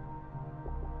it.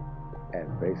 And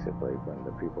basically, when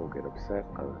the people get upset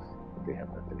because they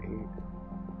have nothing to eat,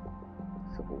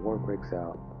 civil war breaks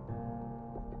out,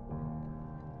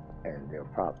 and there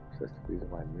are problems. That's the reason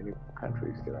why in many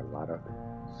countries there are a lot of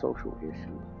social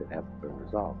issues that haven't been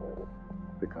resolved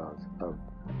because of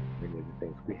many of the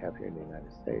things we have here in the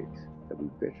United States that we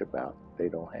bitch about, they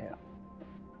don't have.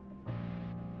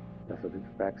 That's what this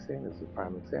vaccine is a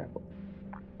prime example.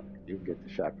 You can get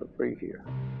the shot for free here.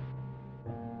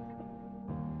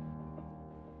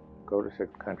 Go to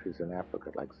certain countries in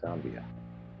Africa like Zambia,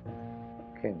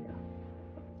 Kenya,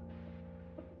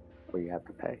 where you have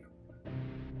to pay.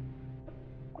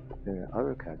 And in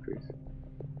other countries,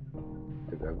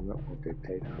 the government will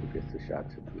dictate who gets the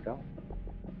shots and who don't.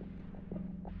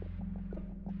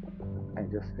 And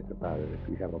just think about it, if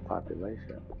you have a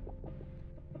population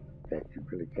that you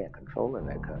really can't control in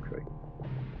that country,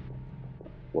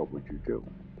 what would you do?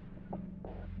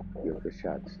 Give the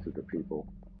shots to the people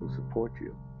who support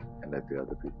you and let the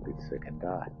other people get sick and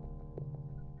die.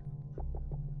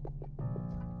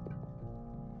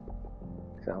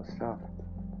 Sounds tough,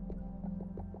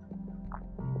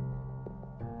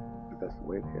 but that's the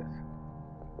way it is.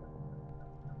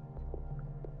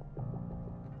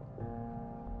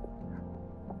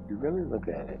 You really look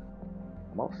at it,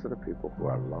 most of the people who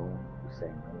are alone, who say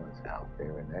no one's out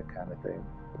there and that kind of thing,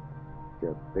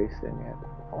 they're basing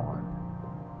it on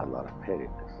a lot of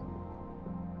pettiness.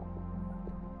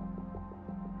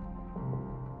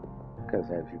 Because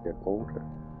as you get older,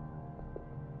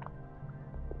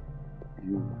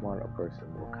 you want a person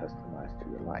more customized to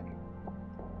your liking.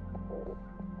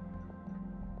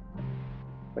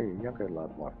 When you're younger, a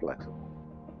lot more flexible.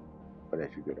 But as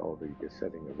you get older, you get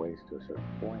set in your ways to a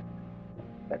certain point.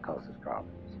 That causes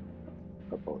problems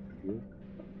for both of you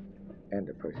and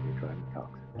the person you're trying to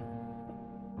talk to.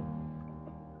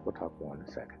 We'll talk more in a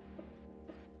second.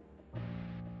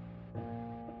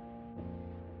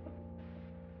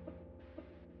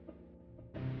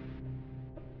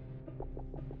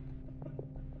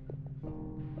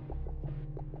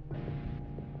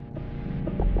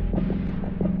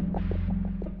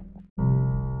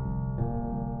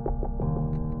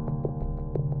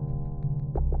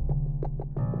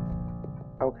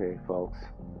 Okay, folks,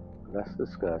 let's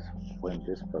discuss when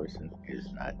this person is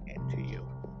not into you.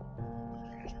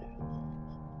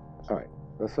 All right,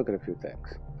 let's look at a few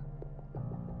things.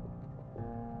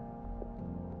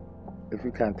 If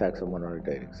you contact someone on a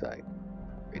dating site,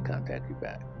 they contact you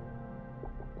back,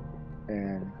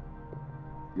 and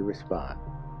you respond.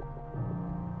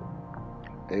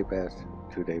 Day passes,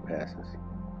 2 day passes,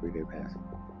 3 day passes,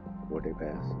 4 day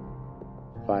passes,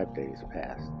 5 days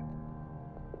passed.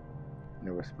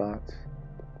 No response.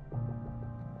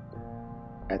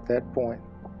 At that point,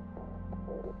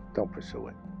 don't pursue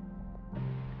it.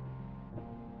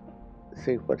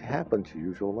 See, what happens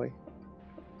usually,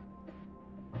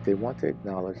 they want to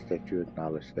acknowledge that you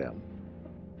acknowledge them,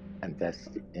 and that's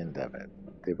the end of it.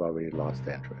 They've already lost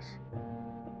interest.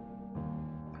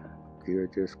 They're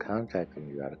just contacting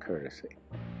you out of courtesy.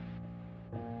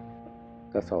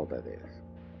 That's all that is.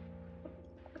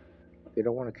 They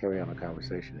don't want to carry on a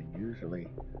conversation, and usually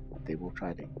they will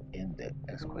try to end it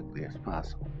as quickly as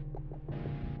possible.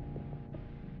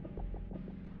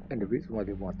 And the reason why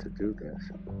they want to do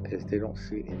this is they don't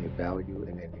see any value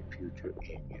in any future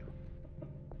in you,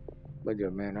 whether you're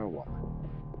a man or a woman.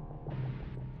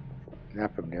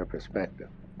 Not from their perspective.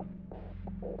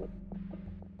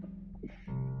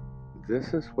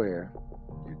 This is where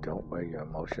you don't wear your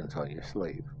emotions on your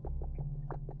sleeve.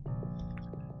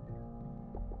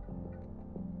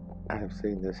 I have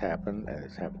seen this happen, and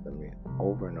it's happened to me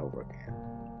over and over again.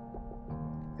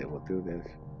 They will do this.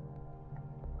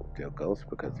 They'll ghost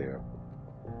because they're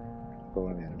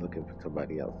going and looking for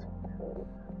somebody else.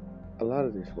 A lot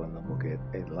of these women will get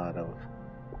a lot of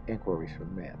inquiries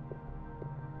from men.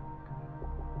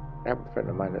 I have a friend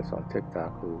of mine that's on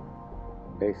TikTok who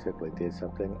basically did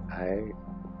something I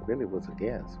really was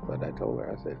against, but I told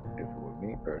her, I said, if it were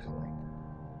me personally,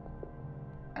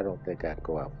 I don't think I'd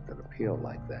go out with an appeal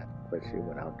like that. But she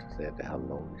went out and said how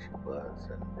lonely she was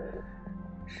and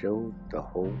showed the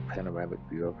whole panoramic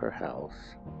view of her house,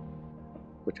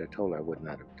 which I told her I would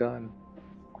not have done,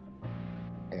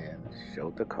 and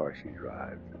showed the car she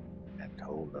drives and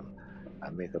told them I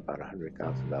make about $100,000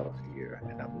 a year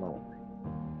and I'm lonely.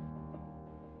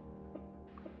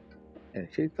 And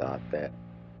she thought that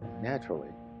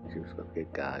naturally she was going to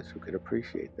get guys who could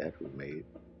appreciate that, who made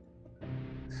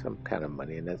some kind of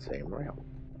money in that same realm.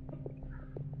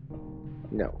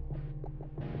 No.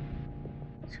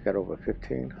 She got over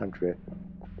 1,500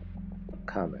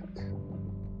 comments,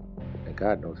 and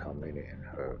God knows how many in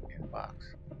her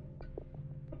inbox,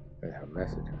 in her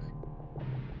messages.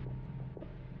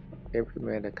 Every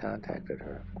man that contacted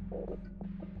her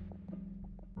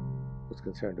was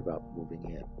concerned about moving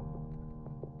in,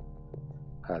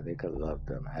 how they could love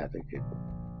them, how they could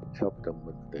help them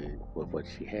with what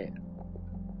she had.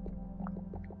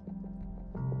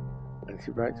 And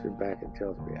she writes me back and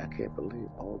tells me, I can't believe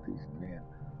all these men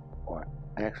are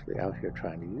actually out here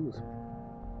trying to use me.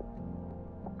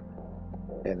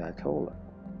 And I told her,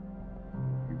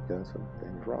 you've done some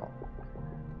things wrong.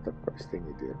 The first thing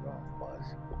you did wrong was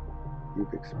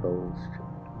you've exposed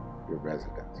your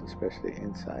residence, especially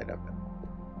inside of it.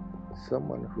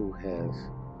 Someone who has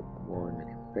more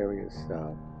nefarious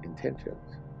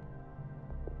intentions,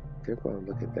 they're going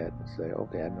to look at that and say,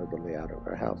 okay, I know the layout of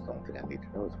her house. The only thing I need to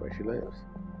know is where she lives.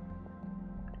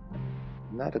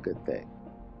 Not a good thing.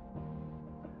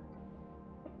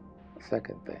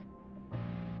 Second thing,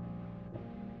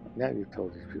 now you've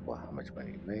told these people how much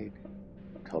money you made,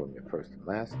 told them your first and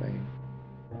last name.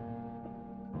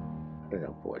 And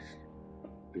of course,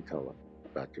 you told them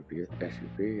about your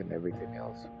SUV and everything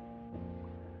else.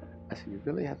 I said, you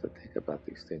really have to think about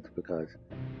these things because,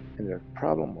 and the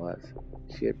problem was,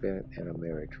 she had been in a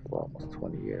marriage for almost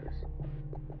 20 years.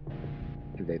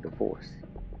 And they divorced.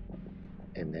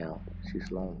 And now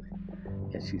she's lonely.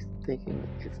 And she's thinking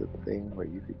it's a thing where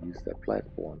you could use that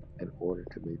platform in order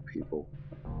to meet people,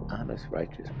 honest,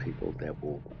 righteous people that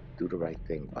will do the right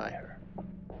thing by her.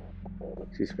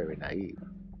 She's very naive.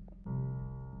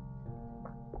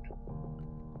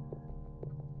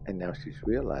 And now she's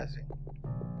realizing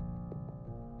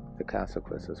the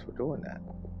consequences for doing that.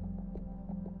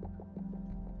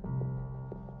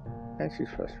 And she's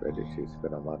frustrated. She's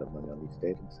spent a lot of money on these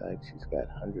dating sites. She's got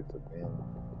hundreds of men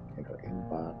in her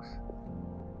inbox.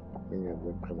 Many of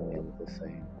them coming in with the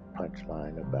same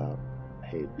punchline about,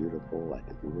 hey, beautiful, I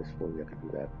can do this for you, I can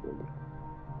do that for you.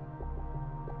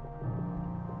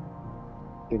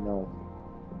 You know,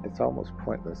 it's almost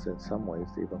pointless in some ways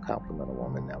to even compliment a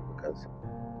woman now because,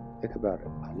 think about it,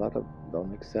 a lot of them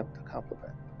don't accept the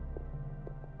compliment.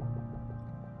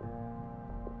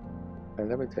 And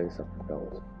let me tell you something,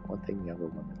 fellas. One thing younger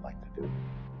women like to do is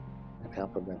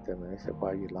compliment them, and they say, why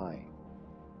are you lying?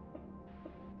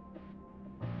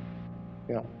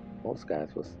 You know, most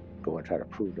guys will go and try to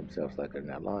prove themselves like they're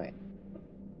not lying.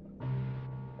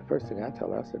 The first thing I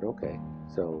tell her, I said, okay,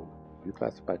 so you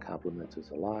classify compliments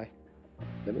as a lie.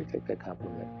 Let me take that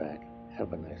compliment back.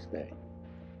 Have a nice day.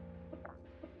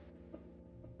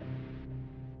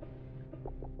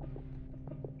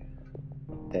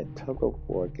 That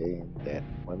tug-of-war game that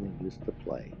women used to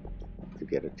play to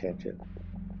get attention,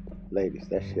 ladies,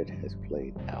 that shit has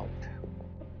played out.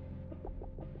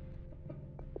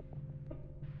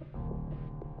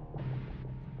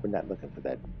 We're not looking for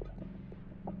that.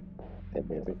 That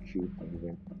may have been cute when you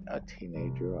were a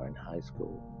teenager or in high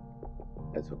school.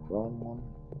 As a grown woman,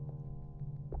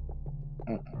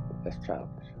 that's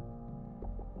childish.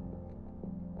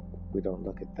 We don't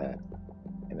look at that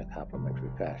in a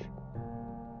complimentary fashion.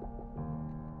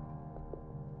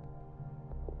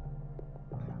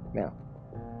 Now,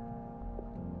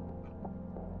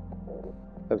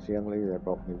 there was a young lady that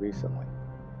wrote me recently.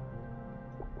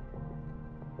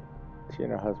 She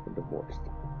and her husband divorced.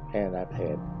 And I've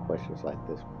had questions like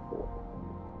this before.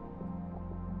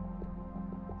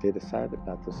 They decided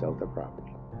not to sell their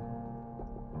property.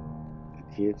 The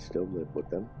kids still live with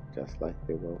them, just like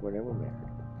they were when they were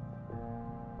married.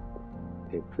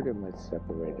 They pretty much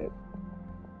separated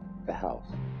the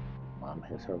house. Mom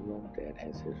has her room, Dad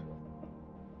has his room.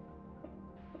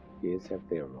 Kids have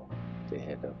their room. They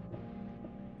had to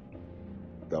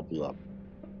double up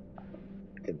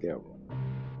in their room.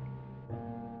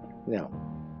 Now,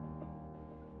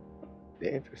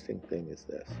 the interesting thing is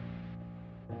this.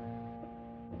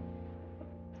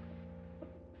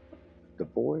 The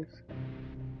boys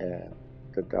and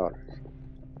the daughters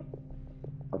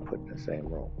are put in the same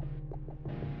room.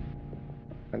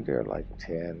 And they're like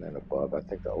 10 and above. I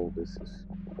think the oldest is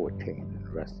 14 and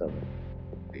the rest of them,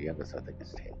 the youngest I think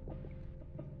is 10.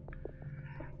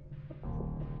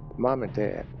 Mom and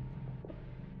Dad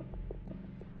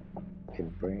can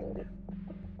bring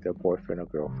their boyfriend or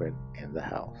girlfriend in the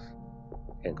house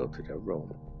and go to their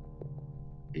room,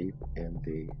 eat in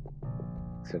the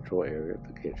central area of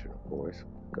the kitchen, of course,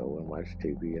 go and watch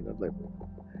TV in the living room,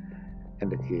 and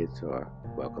the kids are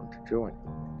welcome to join.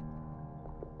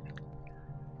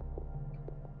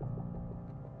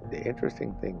 The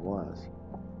interesting thing was,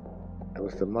 it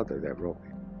was the mother that wrote me,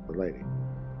 the lady.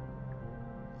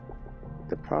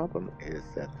 The problem is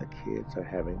that the kids are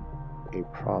having a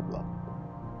problem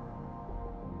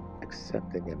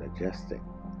accepting and adjusting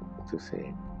to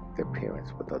seeing their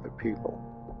parents with other people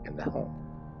in the home.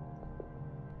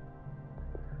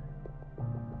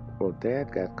 Well,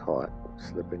 Dad got caught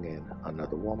slipping in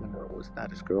another woman who was not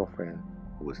his girlfriend,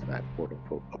 who was not quote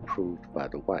unquote approved by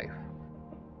the wife.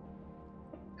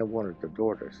 And one of the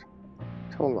daughters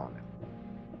told on him.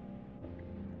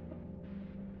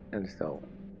 And so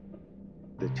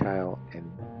the child and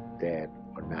dad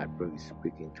are not really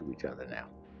speaking to each other now.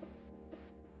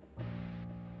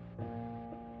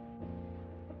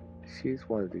 She's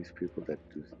one of these people that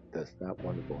does not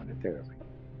want to go into therapy.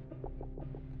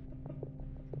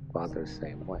 Father,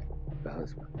 same way. The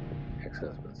husband,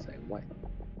 ex-husband, same way.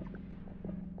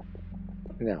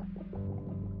 Now,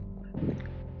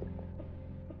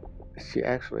 she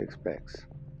actually expects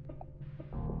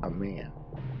a man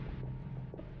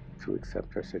to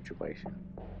accept her situation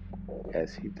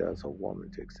as he does a woman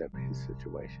to accept his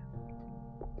situation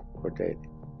for dating.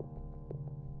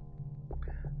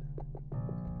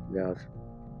 Now, to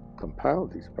compile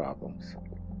these problems,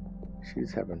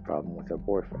 she's having a problem with her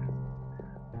boyfriend.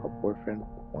 Her boyfriend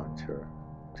wants her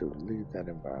to leave that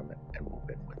environment and move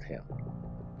in with him.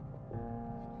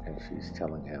 And she's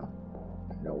telling him,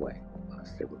 no way, I'll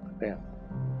stay with my family.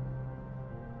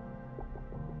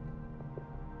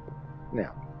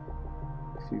 Now,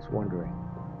 she's wondering,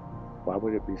 why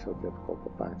would it be so difficult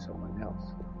to find someone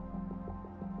else?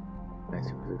 And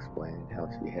she was explaining how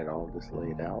she had all this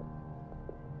laid out.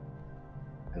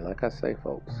 And like I say,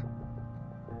 folks,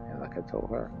 and like I told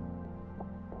her,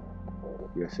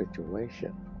 your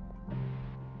situation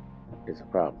is a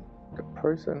problem. The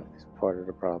person is part of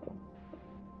the problem.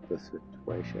 The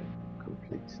situation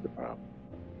completes the problem.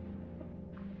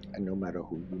 And no matter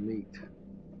who you meet,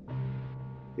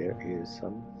 there is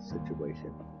some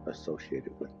situation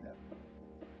associated with them.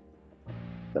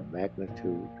 The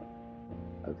magnitude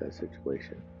of that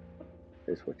situation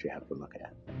is what you have to look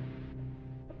at.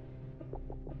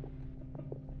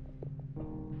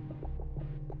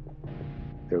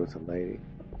 There was a lady,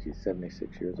 she's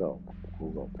 76 years old, who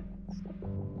wrote me.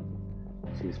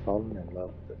 She's fallen in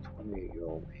love with a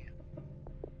 28-year-old man.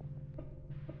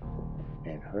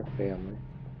 And her family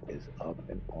is up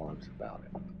in arms about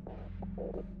it.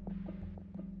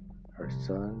 Her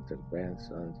sons and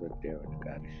grandsons are daring the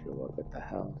guy to show up at the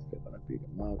house. They're going to beat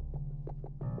him up.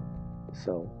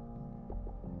 So,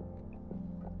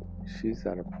 she's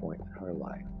at a point in her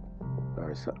life.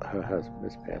 Her husband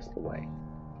has passed away.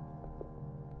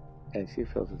 And she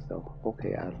feels as though,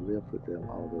 okay, I've lived with them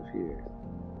all those years.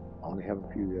 I only have a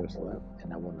few years left,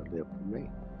 and I want to live for me.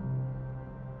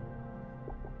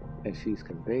 And she's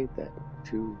conveyed that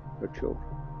to her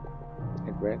children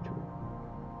and grandchildren.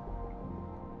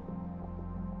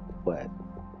 But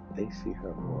they see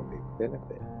her more of a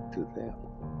benefit to them,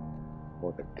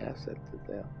 more of an asset to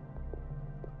them.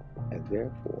 And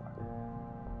therefore,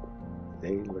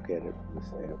 they look at it from the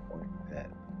standpoint that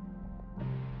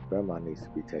grandma needs to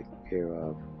be taken care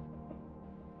of.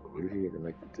 We're here to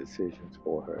make the decisions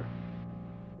for her,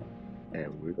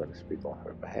 and we're going to speak on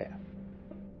her behalf.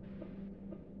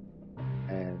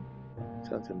 And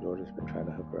sons and daughters been trying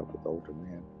to hook her up with older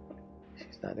men.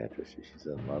 She's not interested. She's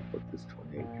in love with this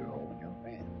 28-year-old young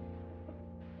man.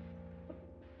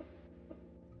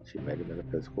 She met him in a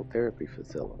physical therapy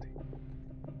facility.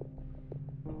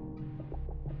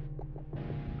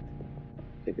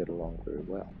 They get along very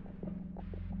well.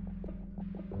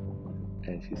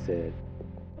 And she said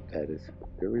that it's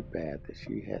very bad that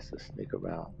she has to sneak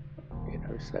around in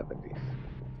her 70s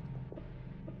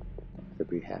to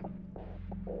be happy.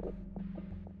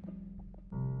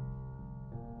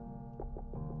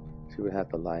 She would have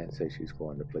to lie and say she's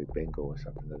going to play bingo or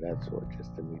something of that sort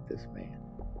just to meet this man.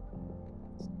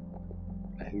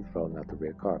 And he's thrown out the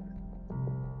red carpet.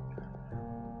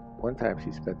 One time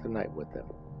she spent the night with him,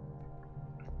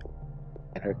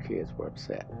 and her kids were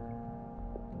upset.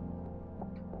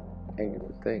 And you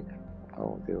would think,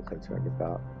 oh, they were concerned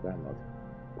about grandmother.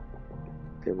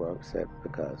 They were upset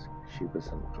because she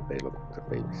wasn't available to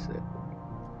babysit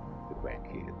the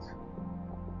grandkids.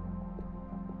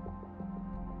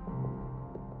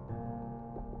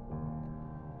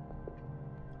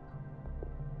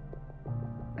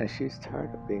 And she's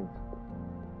tired of being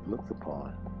looked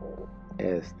upon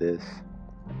as this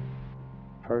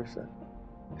person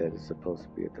that is supposed to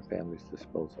be at the family's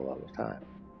disposal all the time.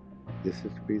 This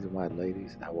is the reason why,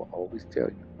 ladies, I will always tell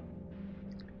you,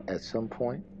 at some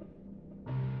point,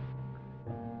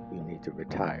 you need to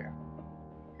retire.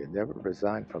 You never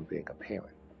resign from being a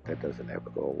parent. That doesn't ever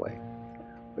go away.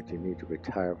 But you need to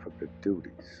retire from the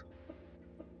duties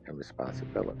and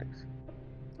responsibilities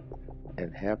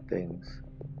and have things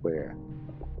where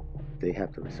they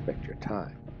have to respect your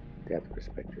time. They have to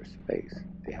respect your space.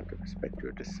 They have to respect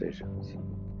your decisions.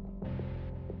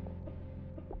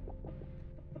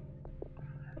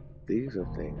 These are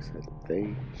things that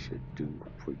they should do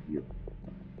for you.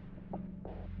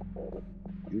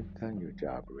 You've done your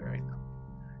job rearing them.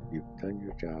 You've done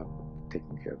your job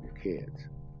taking care of your kids.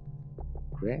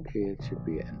 Grandkids should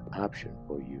be an option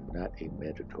for you, not a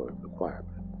mandatory requirement.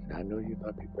 And I know you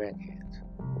love your grandkids,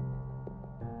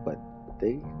 but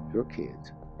your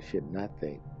kids, should not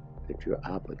think that you're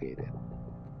obligated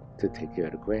to take care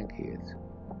of the grandkids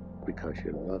because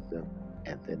you love them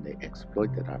and then they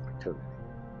exploit that opportunity.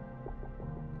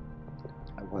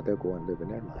 And while they're going living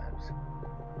their lives,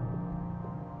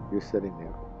 you're sitting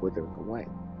there withering away.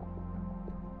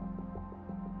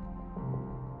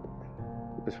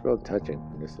 It was real touching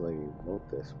when this lady wrote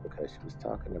this because she was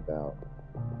talking about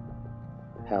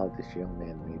how this young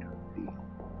man made her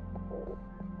feel.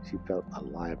 She felt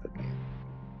alive again.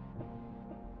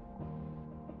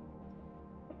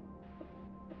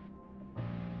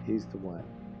 He's the one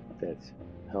that's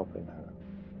helping her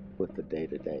with the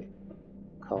day-to-day,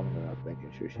 calling her up,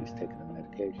 making sure she's taking her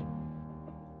medication,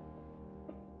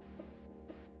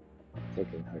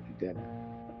 taking her to dinner,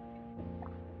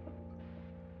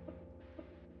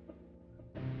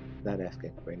 not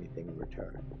asking for anything in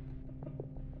return.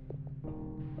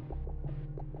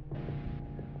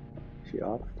 She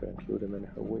offered to include him in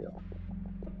her will.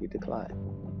 He declined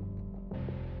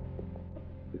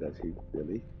because he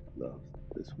really loves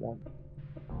this woman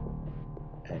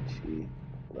and she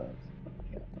loves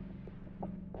him.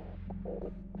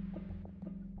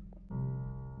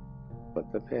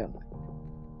 But the family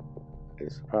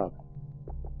is the problem.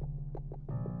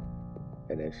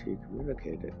 And as she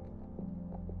communicated,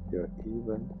 they're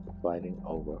even fighting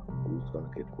over who's going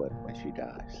to get what when she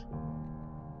dies.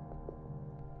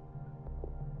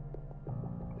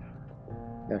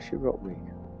 Now she wrote me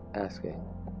asking,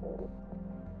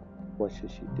 what should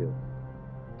she do?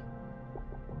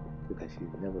 Because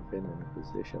she's never been in a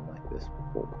position like this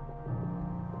before.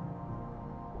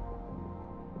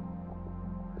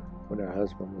 When her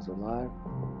husband was alive,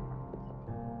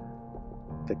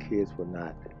 the kids were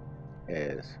not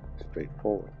as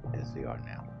straightforward as they are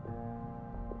now.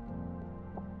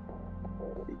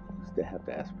 They used to have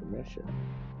to ask permission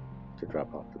to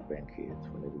drop off the grandkids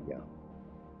when they were young.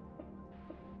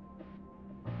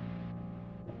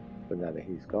 But now that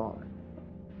he's gone,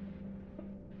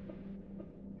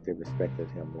 they respected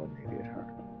him more than they did her.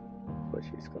 That's what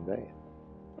she's conveying.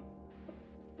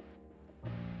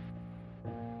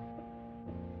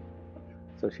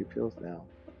 So she feels now,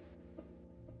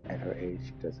 at her age,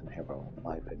 she doesn't have her own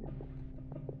life anymore.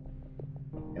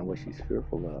 And what she's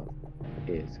fearful of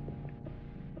is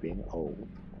being old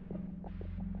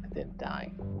and then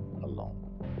dying alone.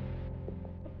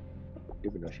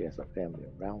 Even though she has a family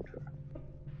around her,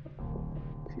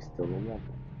 she's still a woman.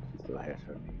 She still has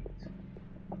her needs.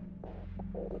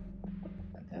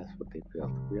 And that's what they fail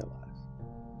to realize.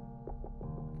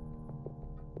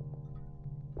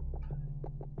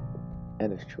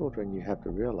 And as children, you have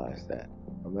to realize that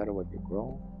no matter what you're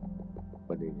grown,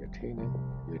 whether you're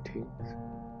your teens,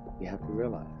 you have to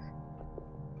realize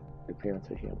your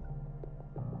parents are human.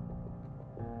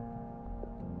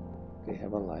 They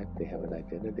have a life, they have an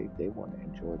identity, they want to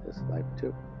enjoy this life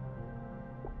too.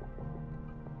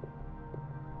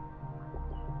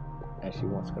 And she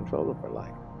wants control of her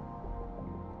life.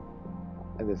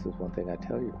 And this is one thing I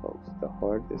tell you folks, the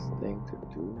hardest thing to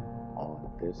do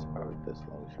on this earth, as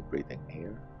long as you're breathing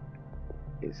air,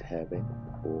 is having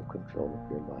full control of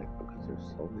your life, because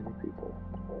there's so many people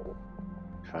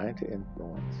trying to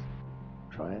influence,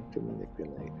 trying to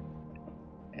manipulate,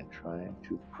 and trying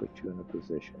to put you in a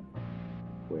position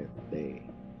where they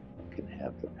can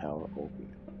have the power over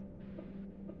you.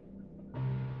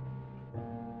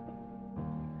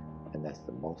 And that's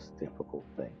the most difficult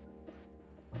thing.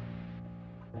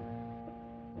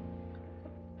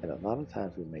 And a lot of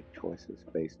times we make choices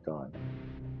based on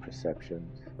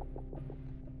perceptions,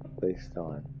 based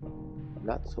on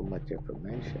not so much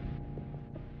information,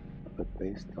 but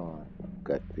based on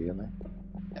gut feeling.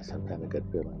 And sometimes the gut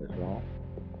feeling is wrong.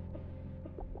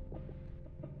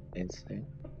 Instinct.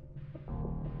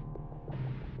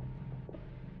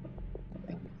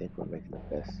 And we think we're making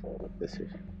the best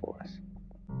decision for us.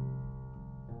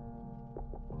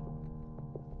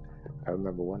 I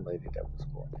remember one lady that was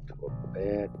going into a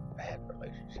bad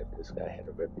relationship. This guy had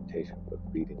a reputation for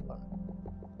beating women.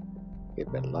 He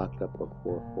had been locked up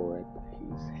before for it.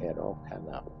 He's had all kind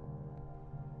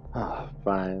of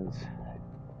fines,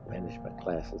 management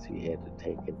classes he had to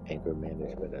take in anger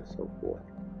management and so forth.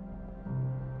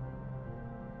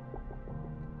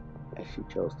 And she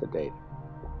chose to date him.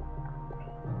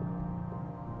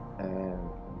 And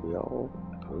we all,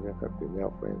 including her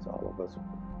female friends, all of us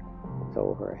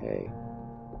told her, hey,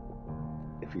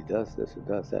 If he does this or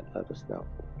does that, let us know.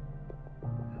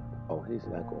 Oh, he's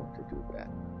not going to do that.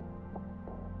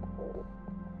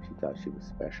 She thought she was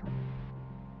special.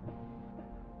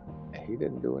 And he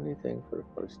didn't do anything for the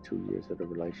first 2 years of the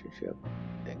relationship.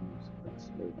 Things went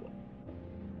smoothly.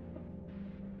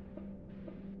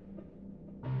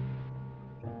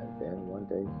 And then one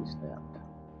day he snapped.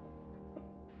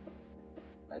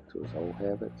 Back to his old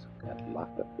habits, got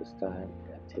locked up this time,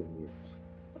 got 10 years.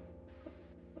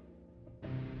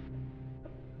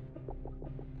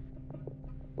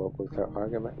 What was her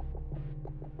argument?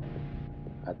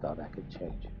 I thought I could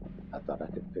change him. I thought I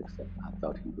could fix him. I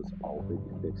thought he was already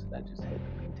fixed and I just had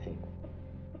to maintain him.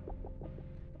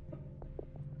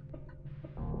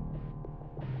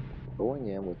 Going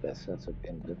in with that sense of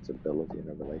invincibility in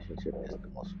a relationship is the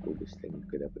most foolish thing you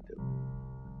could ever do.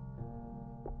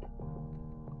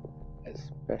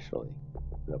 Especially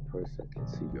when a person can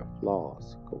see your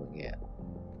flaws going in.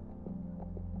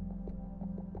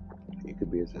 You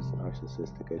could be as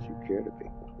narcissistic as you care to be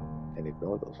and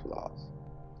ignore those flaws.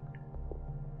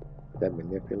 That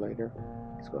manipulator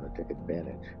is going to take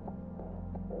advantage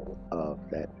of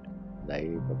that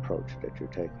naive approach that you're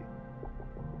taking.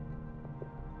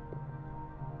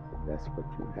 And that's what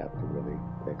you have to really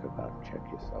think about and check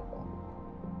yourself on.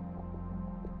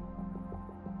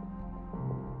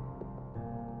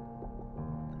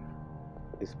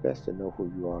 It's best to know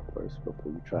who you are first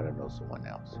before you try to know someone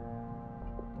else.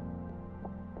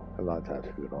 A lot of times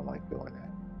people don't like doing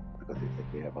that because they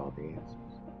think they have all the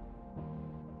answers.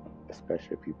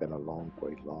 Especially if you've been alone for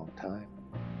a long time.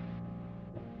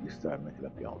 You start making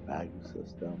up your own value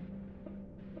system.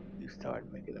 You start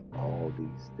making up all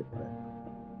these different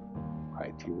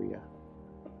criteria.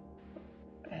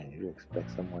 And you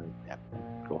expect someone to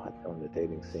go out there on the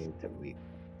dating scene to meet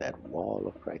that wall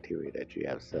of criteria that you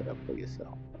have set up for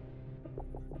yourself.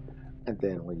 And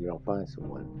then when you don't find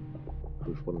someone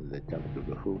who's willing to jump through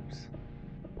the hoops,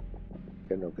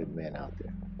 there are no good men out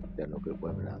there. There are no good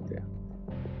women out there.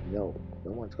 No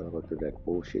one's going to go through that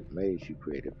bullshit maze you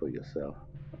created for yourself,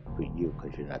 for you,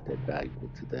 because you're not that valuable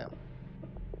to them.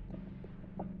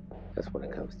 That's what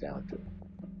it comes down to.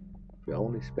 You're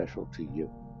only special to you.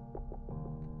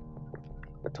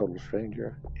 A total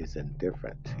stranger is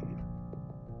indifferent to you.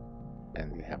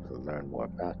 And you have to learn more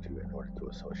about you in order to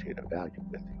associate a value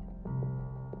with you.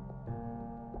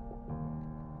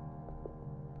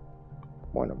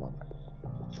 More in a moment.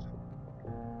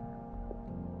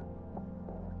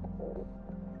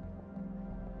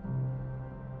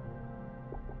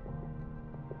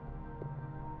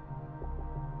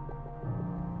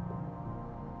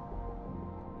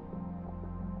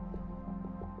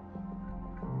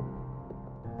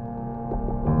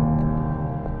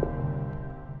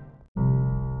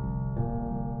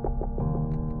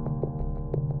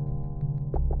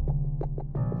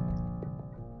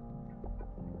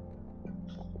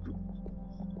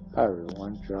 Hi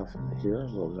everyone, Johnson here,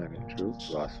 Romantic Truth,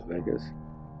 Las Vegas.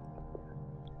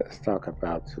 Let's talk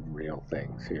about some real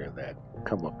things here that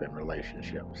come up in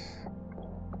relationships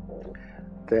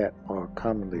that are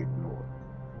commonly ignored.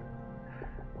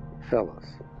 Fellas,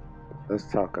 let's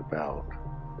talk about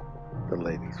the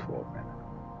ladies for a minute.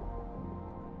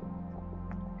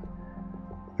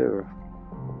 There are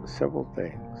several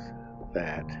things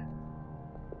that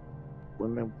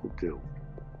women will do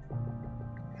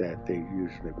that they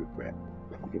usually regret.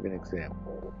 Let me give you an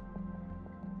example.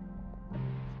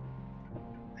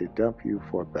 They dump you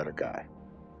for a better guy,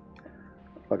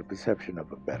 or the perception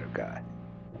of a better guy.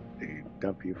 They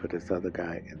dump you for this other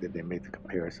guy, and then they make the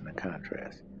comparison and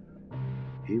contrast.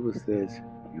 He was this,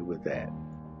 you were that.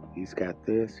 He's got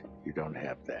this, you don't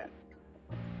have that.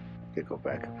 They go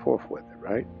back and forth with it,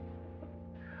 right?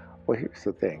 Well, here's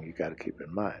the thing you got to keep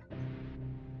in mind.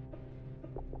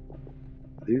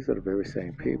 These are the very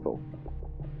same people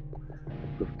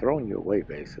who've thrown you away,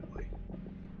 basically.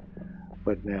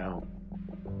 But now,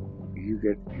 you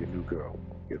get your new girl.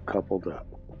 You're coupled up.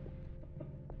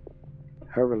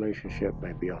 Her relationship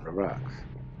may be on the rocks.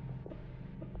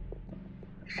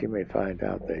 She may find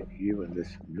out that you and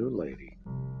this new lady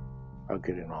are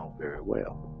getting along very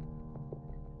well.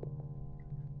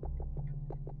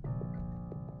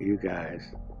 You guys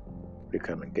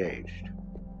become engaged.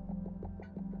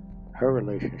 Her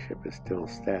relationship is still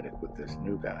static with this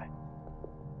new guy.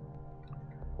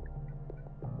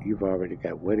 You've already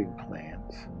got wedding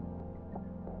plans,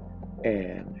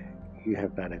 and you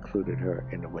have not included her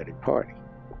in the wedding party.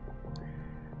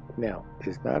 Now,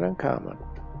 it's not uncommon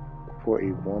for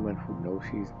a woman who knows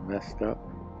she's messed up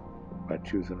by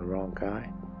choosing the wrong guy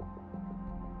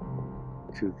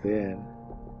to then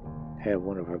have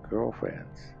one of her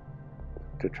girlfriends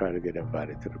to try to get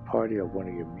invited to the party, or one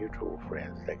of your mutual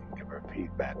friends that can give her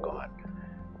feedback on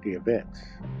the events,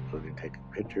 including taking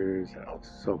pictures and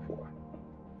so forth.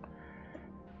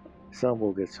 Some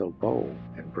will get so bold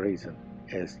and brazen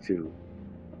as to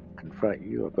confront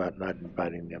you about not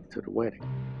inviting them to the wedding.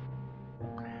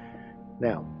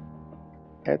 Now,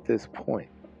 at this point,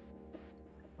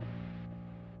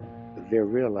 they're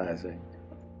realizing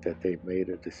that they made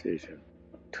a decision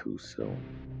too soon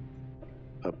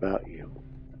about you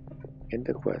in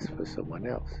the quest for someone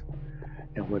else.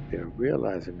 And what they're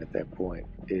realizing at that point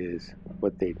is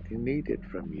what they needed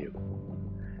from you,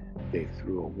 they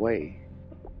threw away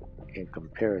in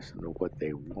comparison to what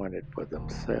they wanted for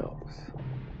themselves.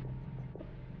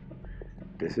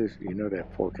 This is, that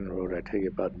fork in the road I tell you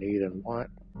about, need and want?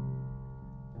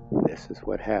 This is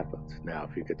what happens. Now,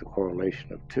 if you get the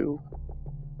correlation of two,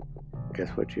 guess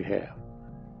what you have?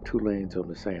 Two lanes on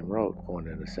the same road going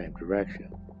in the same direction.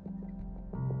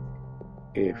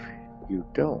 If you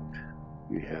don't,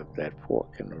 you have that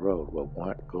fork in the road where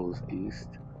want goes east,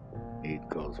 need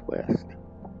goes west.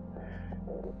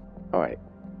 All right.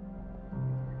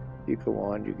 You go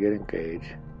on, you get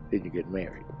engaged, then you get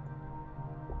married.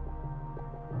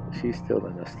 She's still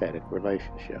in a static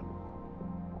relationship.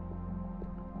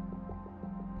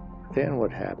 Then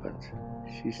what happens?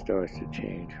 She starts to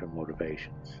change her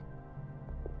motivations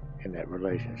in that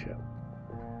relationship.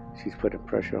 She's putting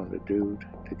pressure on the dude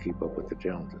to keep up with the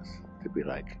Joneses, to be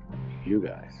like you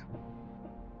guys.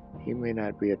 He may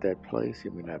not be at that place, he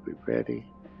may not be ready,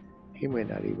 he may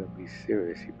not even be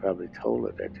serious. He probably told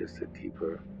her that just to keep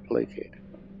her placated.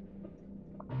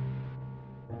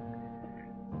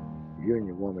 You and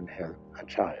your woman have a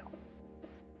child.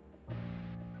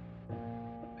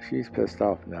 She's pissed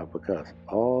off now because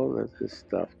all of this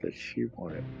stuff that she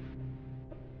wanted,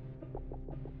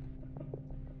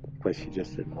 but she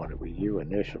just didn't want it with you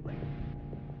initially.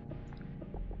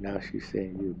 Now she's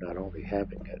seeing you not only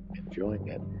having it, enjoying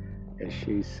it, and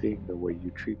she's seeing the way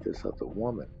you treat this other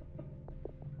woman,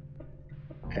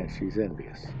 and she's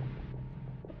envious.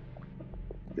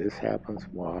 This happens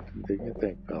more often than you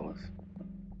think, fellas.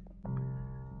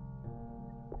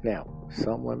 Now,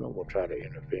 some women will try to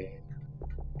intervene,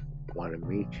 want to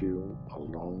meet you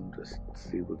alone to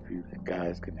see if you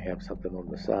guys can have something on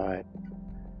the side.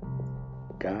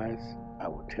 Guys, I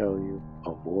will tell you,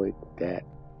 avoid that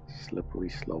slippery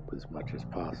slope as much as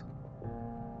possible.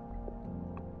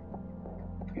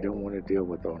 You don't want to deal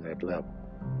with on that level.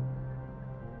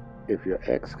 If your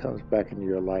ex comes back into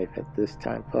your life at this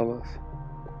time, fellas,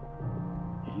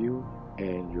 you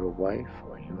and your wife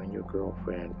or you and your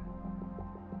girlfriend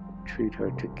treat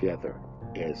her together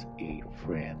as a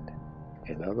friend.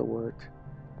 In other words,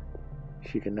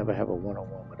 she can never have a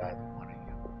one-on-one with either one of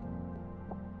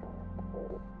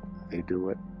you. They do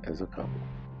it as a couple.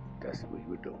 That's the way you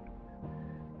would do it.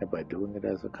 And by doing it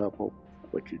as a couple,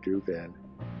 what you do then,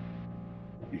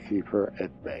 you keep her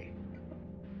at bay.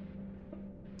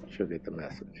 She'll get the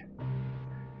message.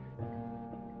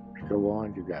 You go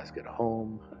on, you guys get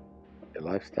home, your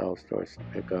lifestyle starts to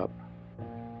pick up,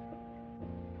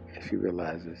 and she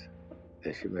realizes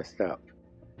that she missed out.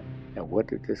 And what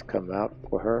did this come out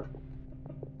for her?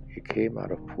 It came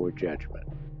out of poor judgment.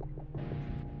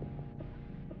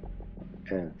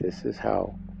 And this is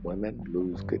how women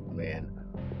lose good men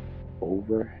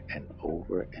over and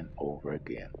over and over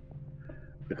again.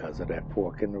 Because of that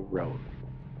fork in the road.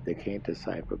 They can't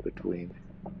decipher between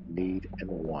need and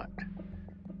want.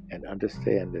 And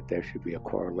understand that there should be a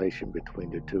correlation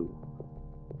between the two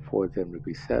for them to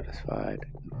be satisfied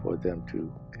and for them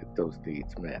to get those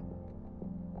needs met.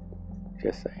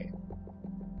 Just saying.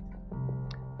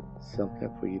 Something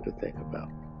for you to think about.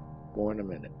 More in a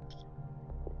minute.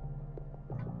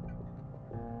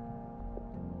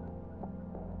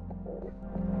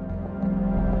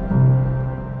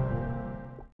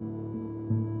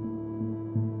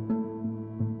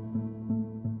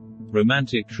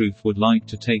 Romantic Truth would like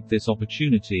to take this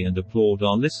opportunity and applaud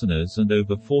our listeners and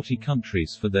over 40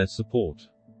 countries for their support.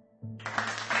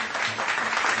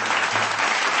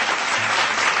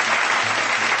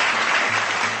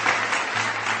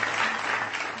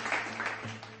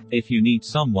 If you need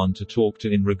someone to talk to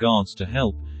in regards to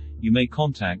help, you may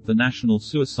contact the National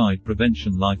Suicide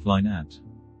Prevention Lifeline at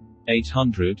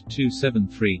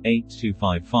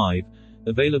 800-273-8255,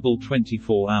 available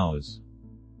 24 hours.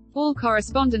 All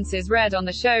correspondences read on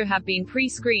the show have been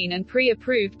pre-screened and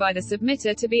pre-approved by the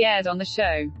submitter to be aired on the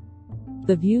show.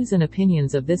 The views and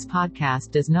opinions of this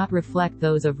podcast does not reflect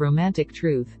those of Romantic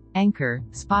Truth, Anchor,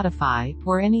 Spotify,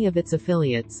 or any of its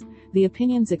affiliates. The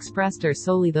opinions expressed are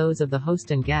solely those of the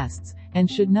host and guests, and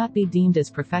should not be deemed as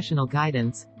professional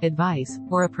guidance, advice,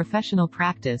 or a professional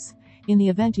practice. In the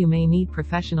event you may need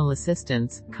professional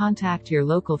assistance, contact your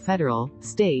local federal,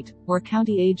 state, or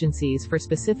county agencies for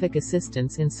specific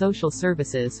assistance in social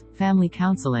services, family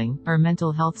counseling, or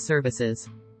mental health services.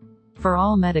 For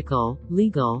all medical,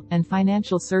 legal, and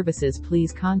financial services,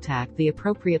 please contact the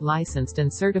appropriate licensed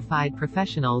and certified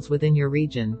professionals within your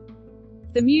region.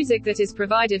 The music that is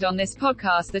provided on this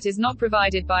podcast that is not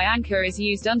provided by Anchor is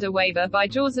used under waiver by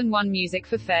Jaws and One Music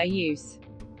for fair use.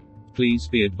 Please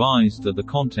be advised that the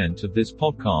content of this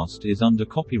podcast is under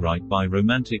copyright by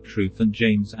Romantic Truth and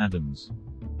James Adams.